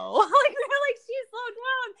 uh-oh. Like we were like, she slowed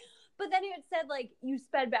down. But then it said like you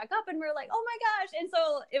sped back up and we were like, oh my gosh. And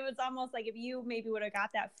so it was almost like if you maybe would have got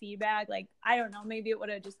that feedback, like, I don't know, maybe it would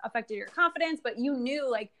have just affected your confidence, but you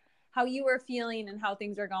knew like how you were feeling and how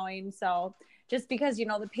things are going. So just because,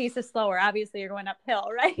 the pace is slower, obviously you're going uphill,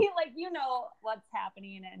 right? Like, what's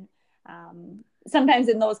happening. And sometimes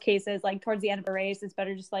in those cases, like towards the end of a race, it's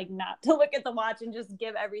better just like not to look at the watch and just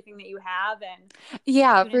give everything that you have. And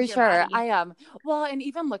yeah, for sure. I am. Well, and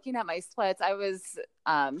even looking at my splits, I was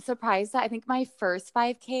surprised that I think my first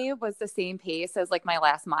 5K was the same pace as like my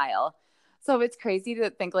last mile. So it's crazy to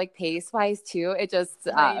think like pace wise too. It just,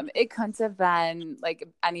 it couldn't have been like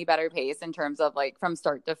any better pace in terms of like from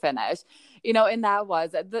start to finish, and that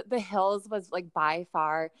was the hills was like by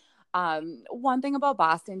far. One thing about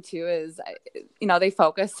Boston too is, they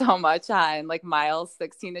focus so much on like miles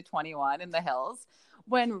 16 to 21 in the hills,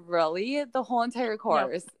 when really the whole entire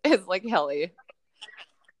course is like hilly.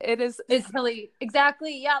 It's hilly.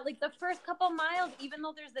 Exactly. Yeah. Like the first couple miles, even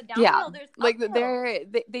though there's the downhill, there's like uphill.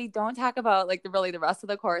 they don't talk about like the rest of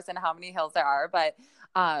the course and how many hills there are. But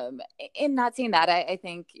in not saying that, I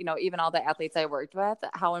think, even all the athletes I worked with,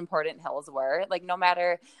 how important hills were. Like no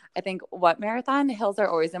matter, I think what marathon, hills are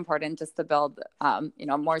always important just to build,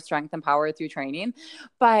 more strength and power through training.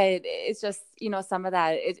 But it's just, some of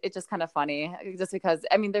that, it's just kind of funny just because,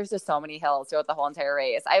 I mean, there's just so many hills throughout the whole entire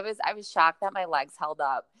race. I was shocked that my legs held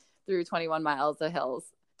up through 21 miles of hills,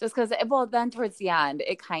 just because, well, then towards the end,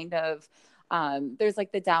 it kind of, there's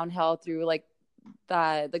like the downhill through like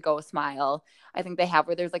the Ghost Mile, I think they have,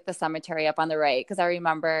 where there's like the cemetery up on the right. Cause I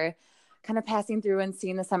remember kind of passing through and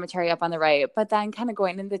seeing the cemetery up on the right, but then kind of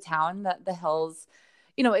going into town, the hills,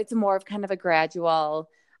 it's more of kind of a gradual,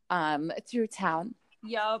 through town.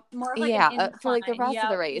 Yep. More like for like the rest of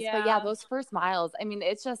the race. But yeah, those first miles, I mean,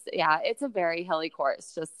 it's just, it's a very hilly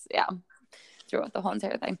course, just, throughout the whole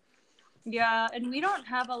entire thing. Yeah. And we don't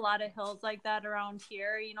have a lot of hills like that around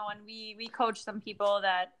here, and we coach some people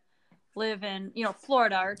that live in,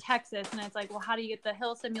 Florida or Texas. And it's like, well, how do you get the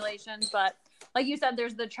hill simulations? But like you said,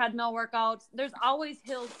 there's the treadmill workouts. There's always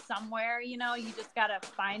hills somewhere, you just got to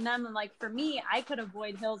find them. And like, for me, I could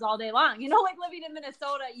avoid hills all day long, like living in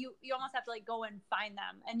Minnesota, you almost have to like go and find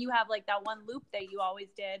them. And you have like that one loop that you always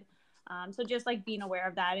did. So just like being aware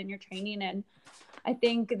of that in your training. And I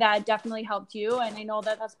think that definitely helped you. And I know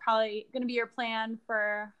that that's probably going to be your plan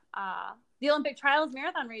for the Olympic Trials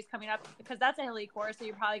marathon race coming up, because that's a hilly course. So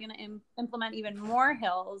you're probably going to implement even more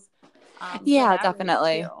hills. Yeah,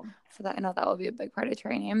 definitely. So that, I know that will be a big part of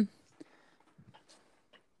training.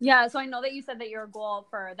 Yeah, so I know that you said that your goal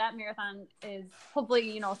for that marathon is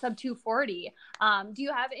hopefully, sub 240. Do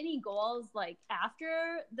you have any goals like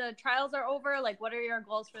after the trials are over? Like, what are your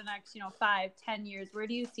goals for the next, 5-10 years? Where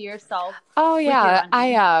do you see yourself? Oh yeah,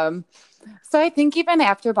 so I think even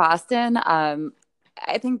after Boston,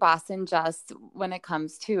 I think Boston, just when it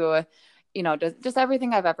comes to, just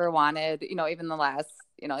everything I've ever wanted, even the last,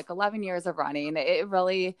 like 11 years of running, it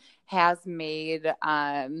really has made,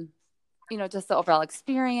 just the overall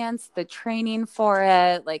experience, the training for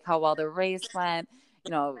it, like how well the race went,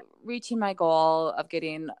 reaching my goal of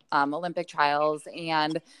getting Olympic trials,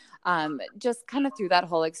 and just kind of through that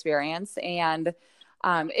whole experience. And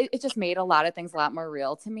it just made a lot of things a lot more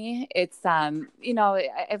real to me. It's,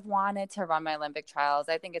 I've wanted to run my Olympic trials.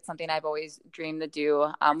 I think it's something I've always dreamed to do.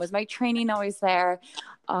 Was my training always there?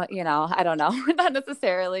 I don't know, not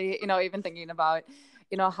necessarily, even thinking about,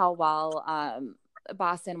 how well,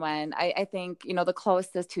 Boston went. I think, the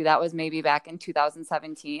closest to that was maybe back in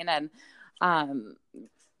 2017. And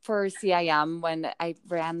for CIM, when I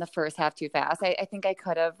ran the first half too fast, I think I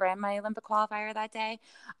could have ran my Olympic qualifier that day.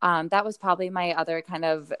 That was probably my other kind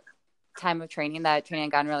of time of training that training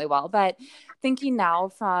had gone really well. But thinking now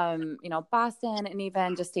from, Boston, and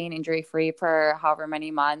even just staying injury free for however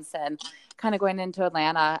many months, and kind of going into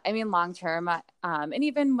Atlanta, I mean, long term, and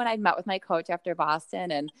even when I met with my coach after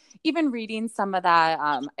Boston, and even reading some of that,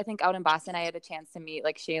 I think out in Boston, I had a chance to meet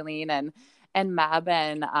like Shailene and Meb,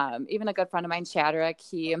 and even a good friend of mine, Shadrack.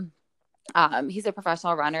 He's a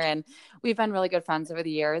professional runner, and we've been really good friends over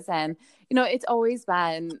the years. And, it's always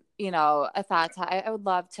been, a thought I would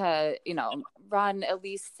love to, run at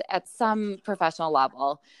least at some professional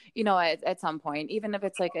level, at some point, even if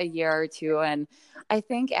it's like a year or two. And I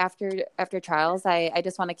think after trials, I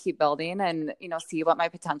just want to keep building and, see what my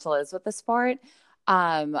potential is with the sport.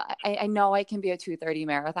 I know I can be a 2:30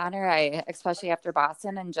 marathoner, especially after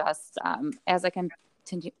Boston, and just as I can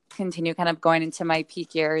continue kind of going into my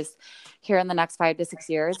peak years here in the next 5 to 6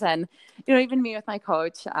 years. And, even me with my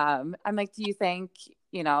coach, I'm like, do you think,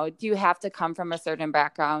 do you have to come from a certain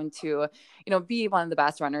background to, be one of the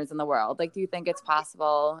best runners in the world? Like, do you think it's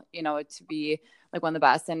possible, to be like one of the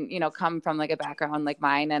best, and, come from like a background like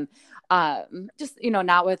mine, and just,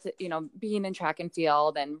 not with, being in track and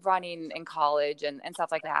field and running in college and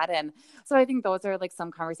stuff like that. And so I think those are like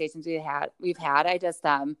some conversations we've had. I just,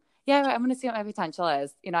 yeah, I'm going to see what my potential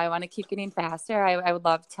is. I want to keep getting faster. I would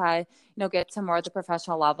love to, get to more at the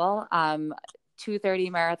professional level. 2:30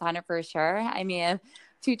 marathoner for sure. I mean,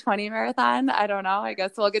 2:20 marathon, I don't know. I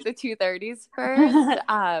guess we'll get the 2:30s first.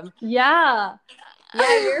 Yeah,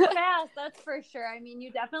 you're fast. That's for sure. I mean, you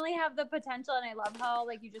definitely have the potential, and I love how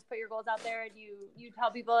like you just put your goals out there, and you tell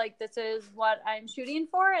people like, this is what I'm shooting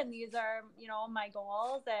for, and these are, my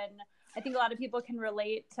goals. And I think a lot of people can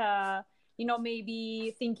relate to,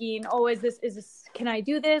 maybe thinking, oh, is this, can I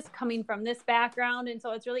do this coming from this background? And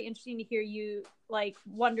so it's really interesting to hear you like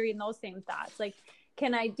wondering those same thoughts. Like,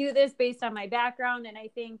 can I do this based on my background? And I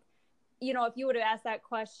think, if you would have asked that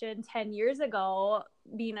question 10 years ago,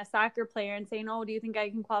 being a soccer player and saying, oh, do you think I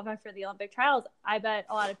can qualify for the Olympic trials? I bet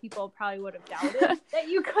a lot of people probably would have doubted that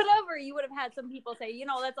you could have, or you would have had some people say,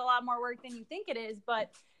 that's a lot more work than you think it is. But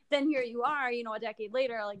then here you are, a decade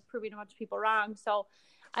later, like proving a bunch of people wrong. So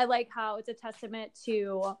I like how it's a testament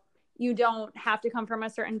to, you don't have to come from a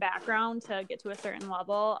certain background to get to a certain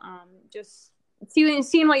level. Just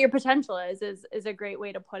seeing what your potential is a great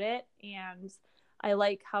way to put it. And I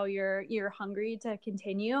like how you're hungry to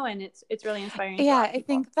continue, and it's really inspiring. Yeah, I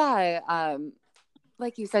think that,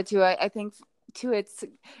 like you said too, I think too, it's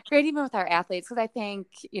great even with our athletes, because I think,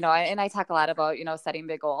 and I talk a lot about, setting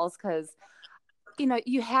big goals, because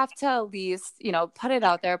you have to at least, put it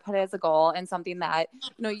out there, put it as a goal, and something that,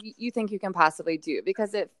 you think you can possibly do.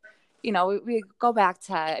 Because if, we go back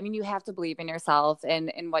to, I mean, you have to believe in yourself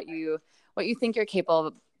and what you think you're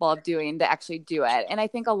capable of doing to actually do it. And I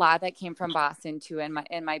think a lot of that came from Boston too,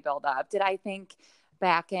 in my build up. Did I think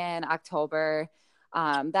back in October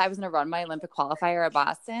that I was going to run my Olympic qualifier at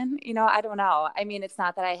Boston? I don't know. I mean, it's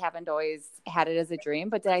not that I haven't always had it as a dream,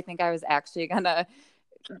 but did I think I was actually going to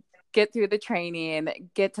get through the training,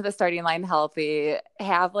 get to the starting line healthy,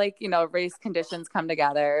 have like, race conditions come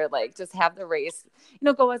together, like just have the race,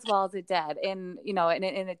 go as well as it did. And,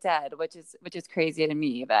 and it did, which is crazy to me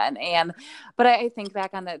even. But I think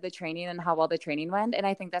back on the training and how well the training went. And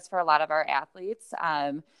I think that's for a lot of our athletes.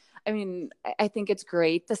 I mean, I think it's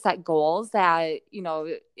great to set goals that, you know,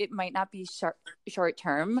 it might not be short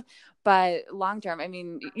term, but long term, I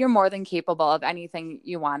mean, you're more than capable of anything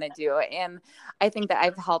you want to do. And I think that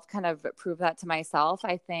I've helped kind of prove that to myself.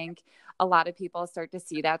 I think a lot of people start to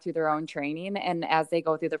see that through their own training and as they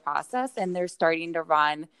go through the process and they're starting to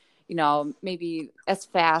run, you know, maybe as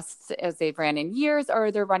fast as they've ran in years,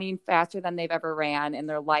 or they're running faster than they've ever ran in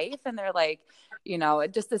their life. And they're like, you know,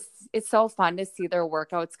 it's so fun to see their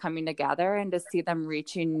workouts coming together and to see them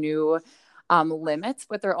reaching new limits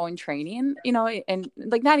with their own training, you know, and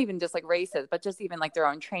like not even just like races, but just even like their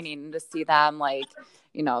own training, and to see them like,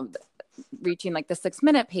 you know, reaching like the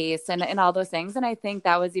 6-minute pace and all those things. And I think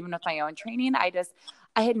that was even with my own training.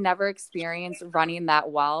 I had never experienced running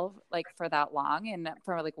that well, like for that long and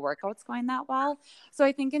for like workouts going that well. So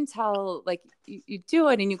I think until like you do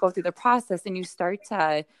it and you go through the process and you start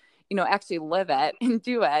to, you know, actually live it and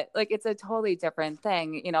do it, like it's a totally different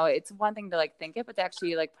thing. You know, it's one thing to like think it, but to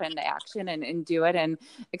actually like put into action and do it and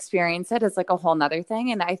experience it is like a whole nother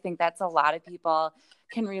thing. And I think that's a lot of people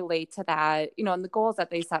can relate to that, you know, and the goals that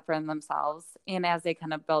they set for themselves. And as they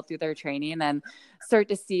kind of build through their training and start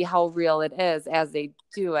to see how real it is as they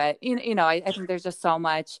do it, you know, I think there's just so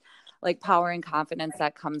much like power and confidence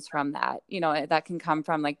that comes from that, you know, that can come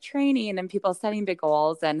from like training and people setting big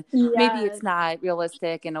goals. And maybe it's not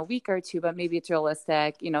realistic in a week or two, but maybe it's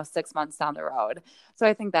realistic, you know, 6 months down the road. So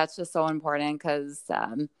I think that's just so important because,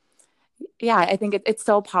 yeah, I think it's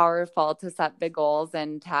so powerful to set big goals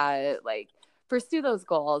and to like pursue those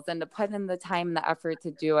goals and to put in the time and the effort to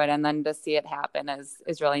do it and then to see it happen is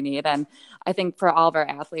really neat. And I think for all of our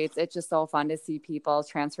athletes, it's just so fun to see people's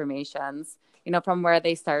transformations, you know, from where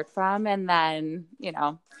they start from and then, you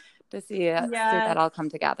know, to see that all come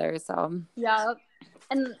together. So yeah.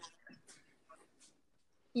 And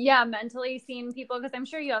yeah, mentally seeing people, because I'm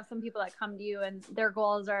sure you have some people that come to you and their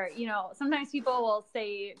goals are, you know, sometimes people will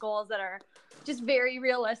say goals that are just very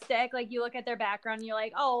realistic. Like you look at their background and you're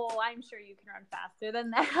like, oh, I'm sure you can run faster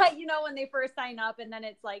than that, you know, when they first sign up. And then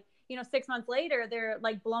it's like, you know, 6 months later, they're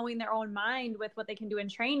like blowing their own mind with what they can do in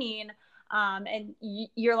training. And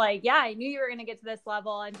you're like, yeah, I knew you were going to get to this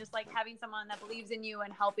level. And just like having someone that believes in you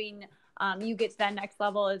and helping you get to that next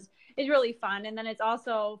level is really fun. And then it's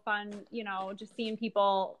also fun, you know, just seeing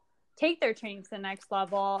people take their training to the next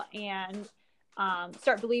level and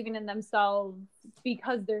start believing in themselves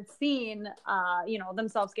because they're seeing, you know,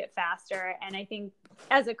 themselves get faster. And I think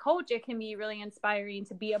as a coach, it can be really inspiring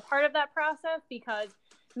to be a part of that process because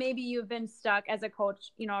maybe you've been stuck as a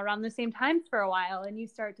coach, you know, around the same time for a while and you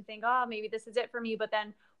start to think, oh, maybe this is it for me. But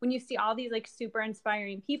then when you see all these like super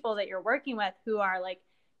inspiring people that you're working with who are like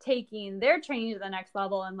taking their training to the next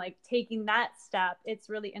level and like taking that step, it's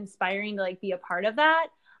really inspiring to like be a part of that.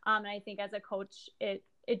 And I think as a coach, it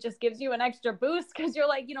just gives you an extra boost because you're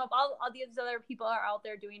like, you know, if all these other people are out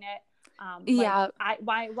there doing it, yeah,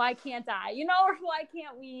 like, why can't I, you know, or why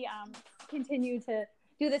can't we continue to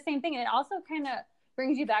do the same thing? And it also kind of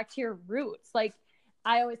brings you back to your roots. Like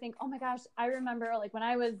I always think, oh my gosh, I remember like when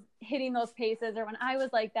I was hitting those paces or when I was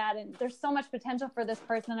like that, and there's so much potential for this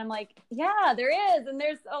person. And I'm like, yeah, there is. And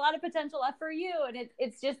there's a lot of potential left for you. And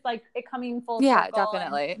it's just like it coming full circle. Yeah,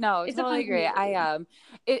 definitely. No, it's totally agree.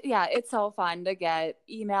 It's so fun to get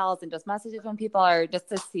emails and just messages when people are just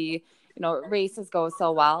to see, you know, races go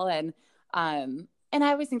so well. And I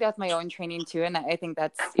always think that's my own training too. And I think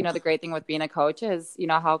that's, you know, the great thing with being a coach is, you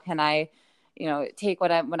know, how can I, you know, take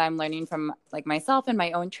what I'm learning from like myself and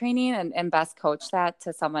my own training and best coach that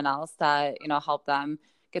to someone else that, you know, help them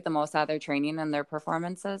get the most out of their training and their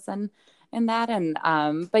performances and that. And,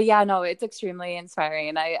 but yeah, no, it's extremely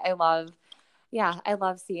inspiring. I love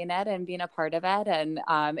seeing it and being a part of it. And,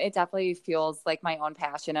 it definitely feels like my own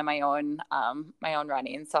passion and my own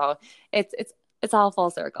running. So it's all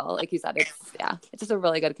full circle. Like you said, it's just a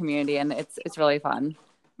really good community and it's really fun.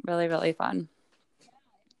 Really, really fun.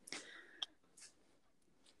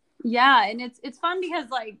 Yeah. And it's fun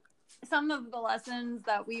because like some of the lessons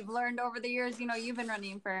that we've learned over the years, you know, you've been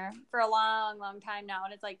running for a long, long time now.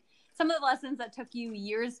 And it's like some of the lessons that took you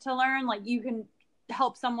years to learn, like you can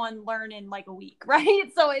help someone learn in like a week,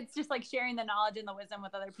 right? So it's just like sharing the knowledge and the wisdom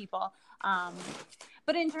with other people.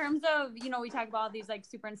 But in terms of, you know, we talk about these like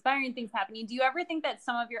super inspiring things happening. Do you ever think that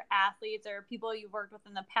some of your athletes or people you've worked with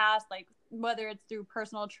in the past, like whether it's through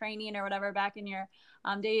personal training or whatever, back in your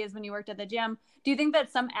days when you worked at the gym, do you think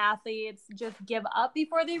that some athletes just give up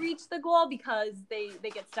before they reach the goal because they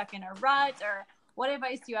get stuck in a rut? Or what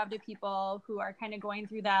advice do you have to people who are kind of going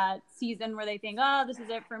through that season where they think, oh, this is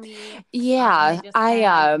it for me? Yeah,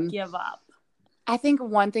 I give up. I think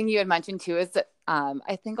one thing you had mentioned too is that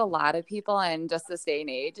I think a lot of people in just this day and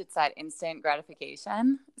age, it's that instant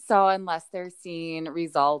gratification. So unless they're seeing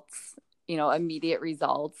results, immediate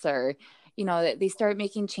results, or, they start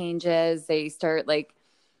making changes, they start like,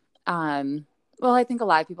 well, I think a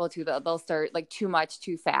lot of people too, they'll start like too much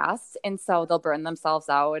too fast. And so they'll burn themselves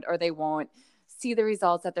out, or they won't see the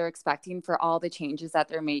results that they're expecting for all the changes that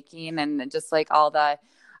they're making. And just like all the,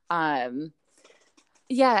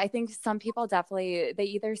 yeah, I think some people definitely, they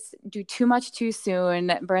either do too much too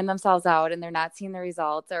soon, burn themselves out, and they're not seeing the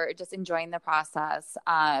results, or just enjoying the process,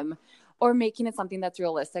 or making it something that's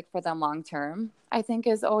realistic for them long term. I think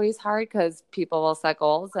is always hard, because people will set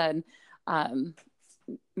goals, and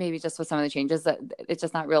maybe just with some of the changes that it's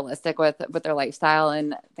just not realistic with their lifestyle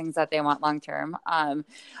and things that they want long term.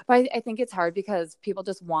 But I think it's hard because people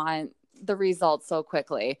just want the results so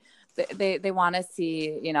quickly. They want to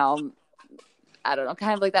see, I don't know,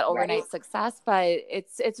 kind of like that overnight success, but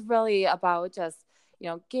it's really about just,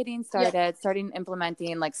 getting started, starting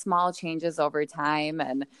implementing like small changes over time,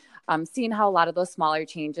 and seeing how a lot of those smaller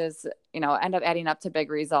changes, end up adding up to big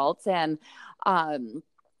results. And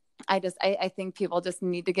I think people just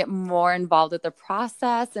need to get more involved with the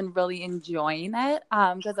process and really enjoying it.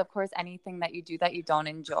 Because of course, anything that you do that you don't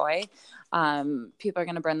enjoy, people are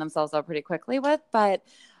going to burn themselves out pretty quickly with. But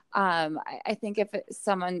I think if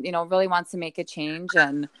someone, really wants to make a change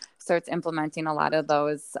and starts implementing a lot of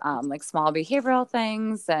those like small behavioral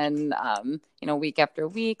things, and, week after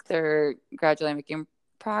week, they're gradually making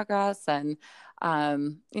progress. And,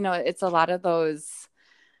 it's a lot of those,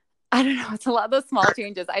 I don't know, it's a lot of those small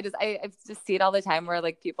changes. I just see it all the time where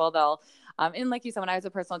like people, they'll, and like you said, when I was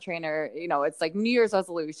a personal trainer, it's like New Year's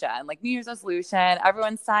resolution,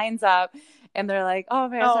 everyone signs up and they're like, oh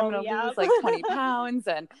man, so I'm going to lose like 20 pounds,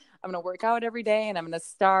 and I'm going to work out every day, and I'm going to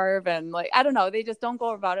starve. And like, I don't know, they just don't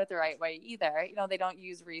go about it the right way either. They don't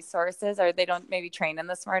use resources, or they don't maybe train in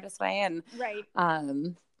the smartest way. And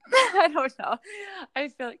I don't know. I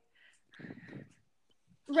feel like.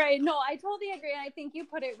 Right. No, I totally agree. And I think you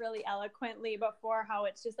put it really eloquently before, how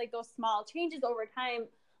it's just like those small changes over time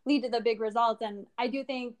lead to the big results. And I do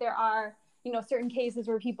think there are, certain cases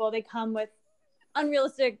where people, they come with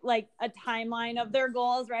unrealistic, like a timeline of their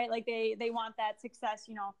goals, right? Like they want that success,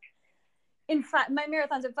 in my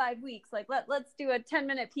marathon's in 5 weeks, like let's do a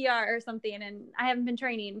 10-minute PR or something. And I haven't been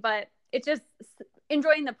training, but it's just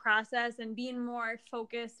enjoying the process and being more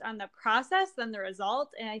focused on the process than the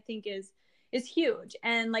result. And I think is huge.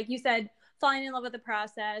 And like you said, falling in love with the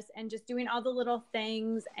process and just doing all the little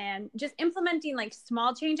things and just implementing like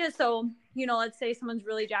small changes. So, let's say someone's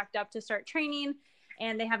really jacked up to start training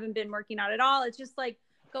and they haven't been working out at all. It's just like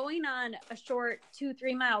going on a short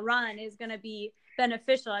 2-3 mile run is going to be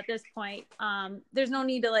beneficial at this point. There's no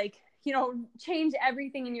need to like, change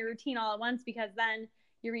everything in your routine all at once, because then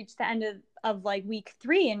you reach the end of like week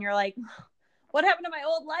 3 and you're like, what happened to my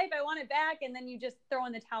old life? I want it back. And then you just throw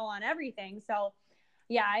in the towel on everything. So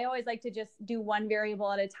yeah, I always like to just do one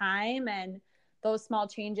variable at a time. And those small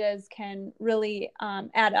changes can really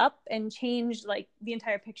add up and change like the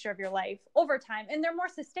entire picture of your life over time. And they're more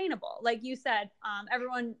sustainable. Like you said,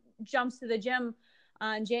 everyone jumps to the gym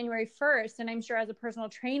on January 1st. And I'm sure as a personal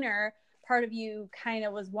trainer, part of you kind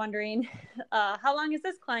of was wondering, how long is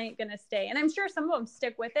this client going to stay? And I'm sure some of them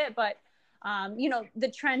stick with it, but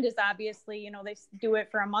the trend is obviously, they do it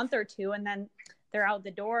for a month or two and then they're out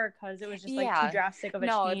the door because it was just like too drastic of a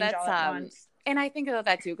change all at once. And I think about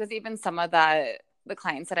that too, because even some of the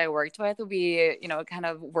clients that I worked with, we, kind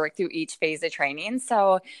of worked through each phase of training.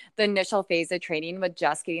 So the initial phase of training with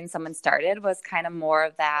just getting someone started was kind of more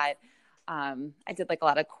of that. I did like a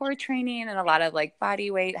lot of core training and a lot of like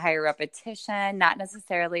body weight, higher repetition, not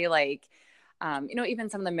necessarily like, even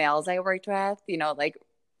some of the males I worked with, like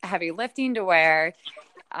heavy lifting to where,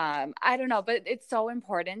 I don't know, but it's so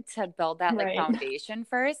important to build that like foundation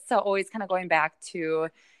first. So always kind of going back to,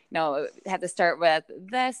 have to start with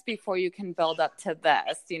this before you can build up to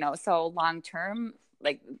this, so long term,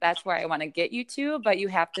 like that's where I want to get you to, but you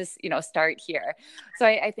have to, start here. So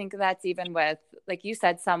I think that's even with, like you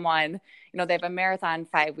said, someone, they have a marathon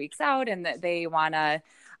 5 weeks out and they want to,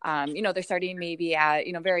 they're starting maybe at,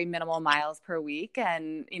 very minimal miles per week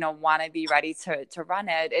and, want to be ready to run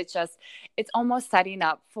it. It's almost setting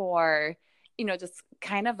up for, just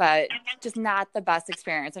kind of just not the best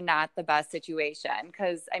experience or not the best situation.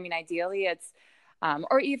 Cause I mean, ideally it's,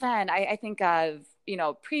 or even I think of,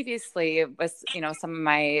 previously with, some of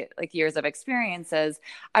my like years of experiences,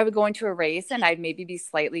 I would go into a race and I'd maybe be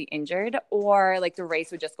slightly injured, or like the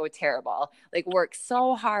race would just go terrible, like work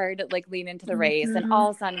so hard, like lean into the race and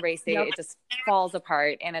all of a sudden race day, it just falls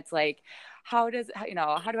apart. And it's like, how do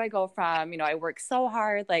I go from, I worked so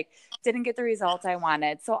hard, like didn't get the results I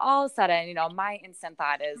wanted. So all of a sudden, my instant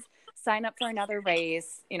thought is sign up for another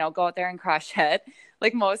race, go out there and crush it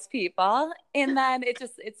like most people. And then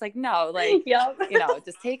it's like, no, like, Yep.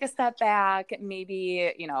 Just take a step back,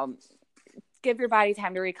 maybe, give your body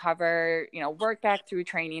time to recover, work back through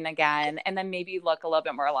training again, and then maybe look a little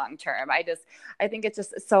bit more long-term. I think it's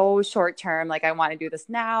just so short-term. Like, I want to do this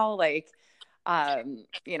now. Like,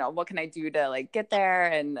 what can I do to like get there?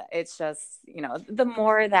 And it's just, the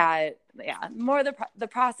more that, the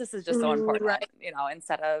process is just so important, Right.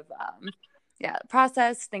 Instead of,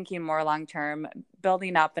 process, thinking more long-term,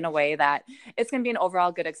 building up in a way that it's going to be an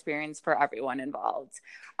overall good experience for everyone involved.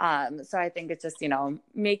 So I think it's just,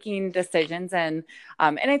 making decisions, and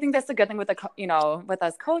I think that's a good thing with with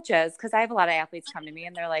us coaches, because I have a lot of athletes come to me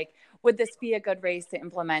and they're like, would this be a good race to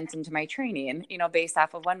implement into my training, based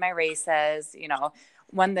off of when my race is,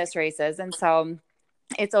 when this race is. And so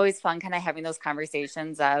it's always fun kind of having those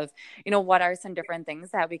conversations of, what are some different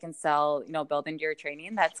things that we can still, build into your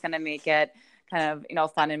training that's going to make it kind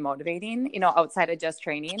of, fun and motivating, outside of just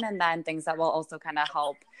training, and then things that will also kind of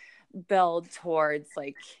help build towards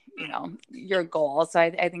like, your goal. So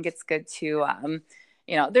I think it's good to,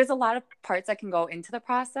 there's a lot of parts that can go into the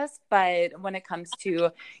process, but when it comes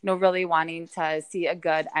to, really wanting to see a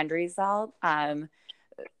good end result,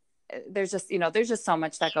 there's just so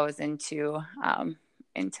much that goes into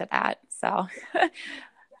that. So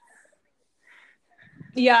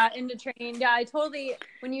Yeah, into train. Yeah, I totally,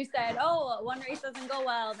 when you said, oh, one race doesn't go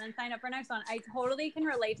well, then sign up for next one, I totally can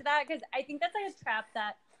relate to that, because I think that's like a trap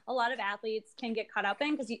that a lot of athletes can get caught up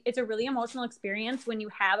in, because it's a really emotional experience when you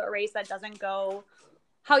have a race that doesn't go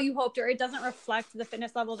how you hoped, or it doesn't reflect the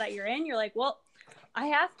fitness level that you're in. You're like, well, I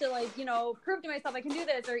have to like, prove to myself I can do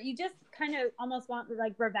this, or you just kind of almost want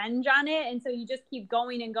like revenge on it. And so you just keep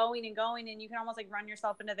going and going and going, and you can almost like run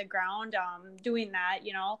yourself into the ground doing that,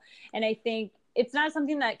 and I think it's not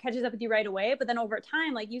something that catches up with you right away, but then over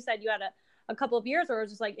time, like you said, you had a couple of years where it was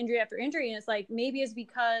just like injury after injury. And it's like, maybe it's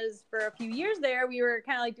because for a few years there, we were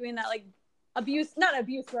kind of like doing that, like not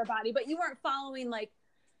abuse to our body, but you weren't following like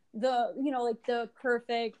the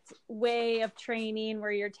perfect way of training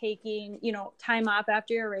where you're taking, time off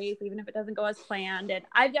after your race, even if it doesn't go as planned. And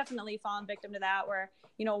I've definitely fallen victim to that, where,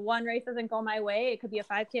 one race doesn't go my way. It could be a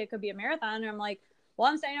 5K, it could be a marathon. And I'm like, well,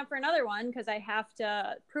 I'm signing up for another one because I have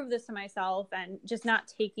to prove this to myself, and just not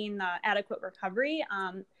taking the adequate recovery.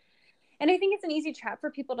 And I think it's an easy trap for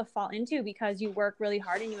people to fall into, because you work really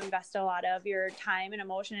hard and you invest a lot of your time and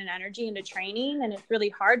emotion and energy into training. And it's really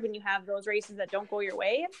hard when you have those races that don't go your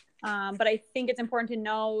way. But I think it's important to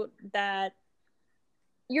know that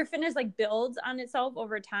your fitness like builds on itself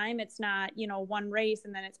over time. It's not, one race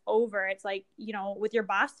and then it's over. It's like, with your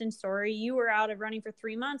Boston story, you were out of running for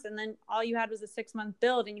 3 months, and then all you had was a 6-month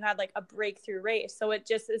build, and you had like a breakthrough race. So it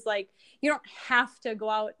just is like, you don't have to go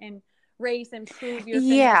out and race and prove your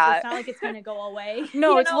fitness. Yeah. It's not like it's going to go away.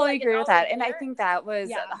 No, I totally agree with that. There. And I think that was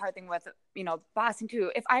the hard thing with, Boston too.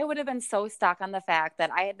 If I would have been so stuck on the fact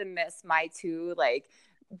that I had to miss my 2 like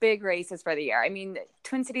big races for the year. I mean,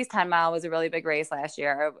 Twin Cities 10 mile was a really big race last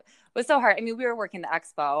year. It was so hard. I mean, we were working the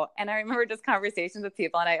expo, and I remember just conversations with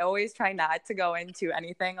people, and I always try not to go into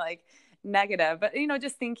anything like negative, but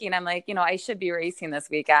just thinking, I'm like, I should be racing this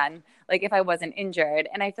weekend, like if I wasn't injured.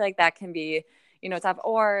 And I feel like that can be, tough.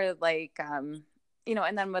 Or like, and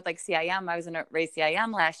then with like CIM, I was in a race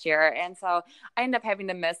CIM last year. And so I ended up having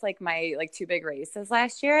to miss like my like 2 big races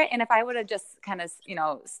last year. And if I would have just kind of,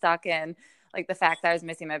 stuck in like the fact that I was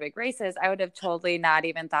missing my big races, I would have totally not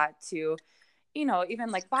even thought to,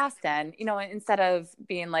 even like Boston, instead of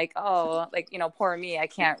being like, oh, like, poor me, I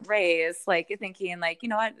can't race, like thinking like,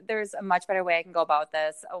 what, there's a much better way I can go about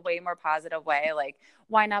this, a way more positive way. Like,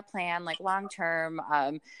 why not plan like long-term,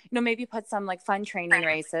 maybe put some like fun training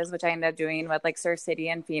races, which I ended up doing with like Surf City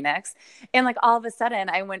and Phoenix. And like, all of a sudden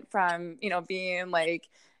I went from, being like,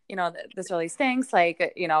 this really stinks. Like,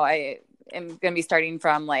 I am going to be starting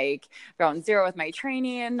from like ground zero with my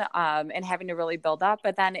training, and having to really build up.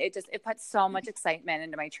 But then it put so much excitement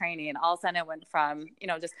into my training. All of a sudden it went from,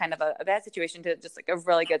 just kind of a bad situation to just like a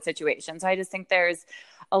really good situation. So I just think there's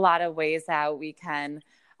a lot of ways that we can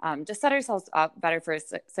just set ourselves up better for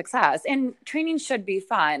success. And training should be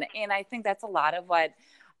fun. And I think that's a lot of what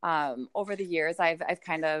over the years I've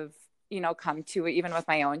kind of, come to, even with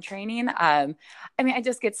my own training. I mean, I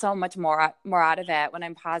just get so much more out of it when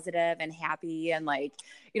I'm positive and happy, and like,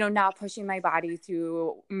 not pushing my body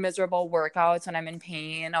through miserable workouts when I'm in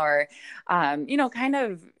pain, or, kind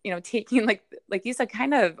of, taking like you said,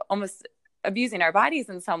 kind of almost abusing our bodies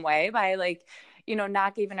in some way by like,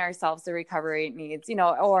 not giving ourselves the recovery it needs,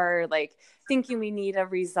 or like thinking we need a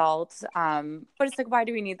result. But it's like, why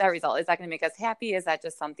do we need that result? Is that going to make us happy? Is that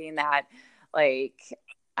just something that, like,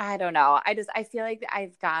 I don't know. I feel like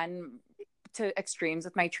I've gone to extremes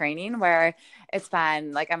with my training where it's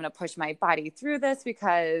been like, I'm going to push my body through this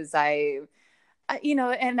because and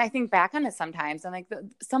I think back on it sometimes, and like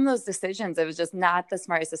some of those decisions, it was just not the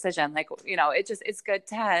smartest decision. Like, it's good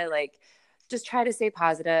to like, just try to stay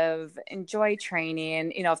positive, enjoy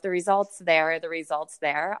training. If the result's there, the result's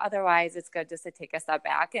there. Otherwise, it's good just to take a step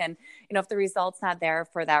back. And, if the result's not there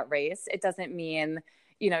for that race, it doesn't mean,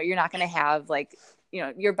 you're not going to have like,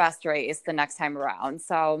 your best race the next time around.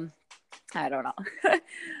 So I don't know.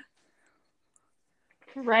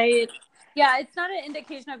 Right. Yeah. It's not an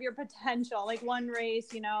indication of your potential, like one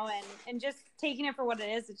race, and just taking it for what it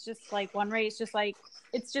is. It's just like one race, just like,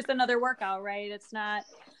 it's just another workout, right? It's not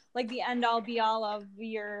like the end all be all of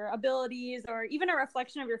your abilities or even a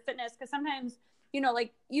reflection of your fitness. Cause sometimes,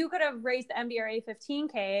 like you could have raced the MBRA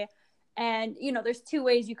 15K and, there's two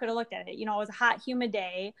ways you could have looked at it. It was a hot, humid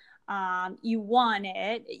day. You won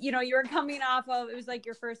it, you were coming off of, it was like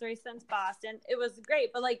your first race since Boston. It was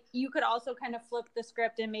great. But like, you could also kind of flip the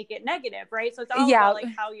script and make it negative. Right. So it's all about like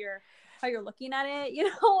how you're looking at it,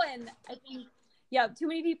 and I think, too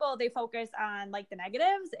many people, they focus on like the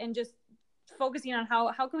negatives and just focusing on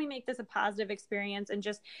how can we make this a positive experience and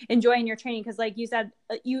just enjoying your training. Cause like you said,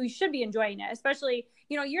 you should be enjoying it, especially,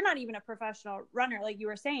 you're not even a professional runner, like you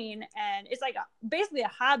were saying, and it's like basically a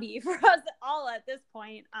hobby for us all at this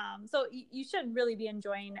point. So you should really be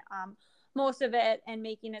enjoying most of it and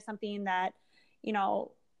making it something that,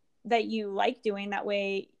 that you like doing. That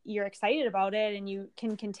way you're excited about it and you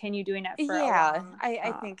can continue doing it for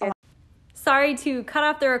I think Sorry to cut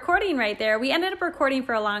off the recording right there. We ended up recording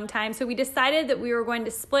for a long time, so we decided that we were going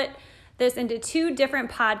to split this into two different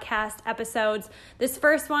podcast episodes. This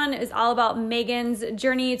first one is all about Megan's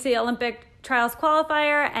journey to the Olympic trials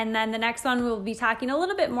qualifier, and then the next one we'll be talking a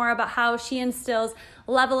little bit more about how she instills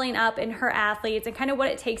leveling up in her athletes and kind of what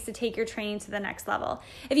it takes to take your training to the next level.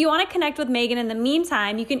 If you want to connect with Megan in the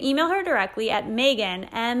meantime, you can email her directly at Megan,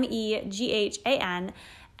 MEGHAN,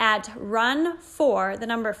 at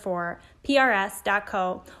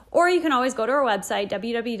run4prs.co, or you can always go to our website,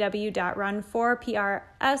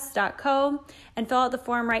 www.run4prs.co, and fill out the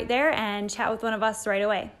form right there and chat with one of us right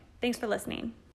away. Thanks for listening.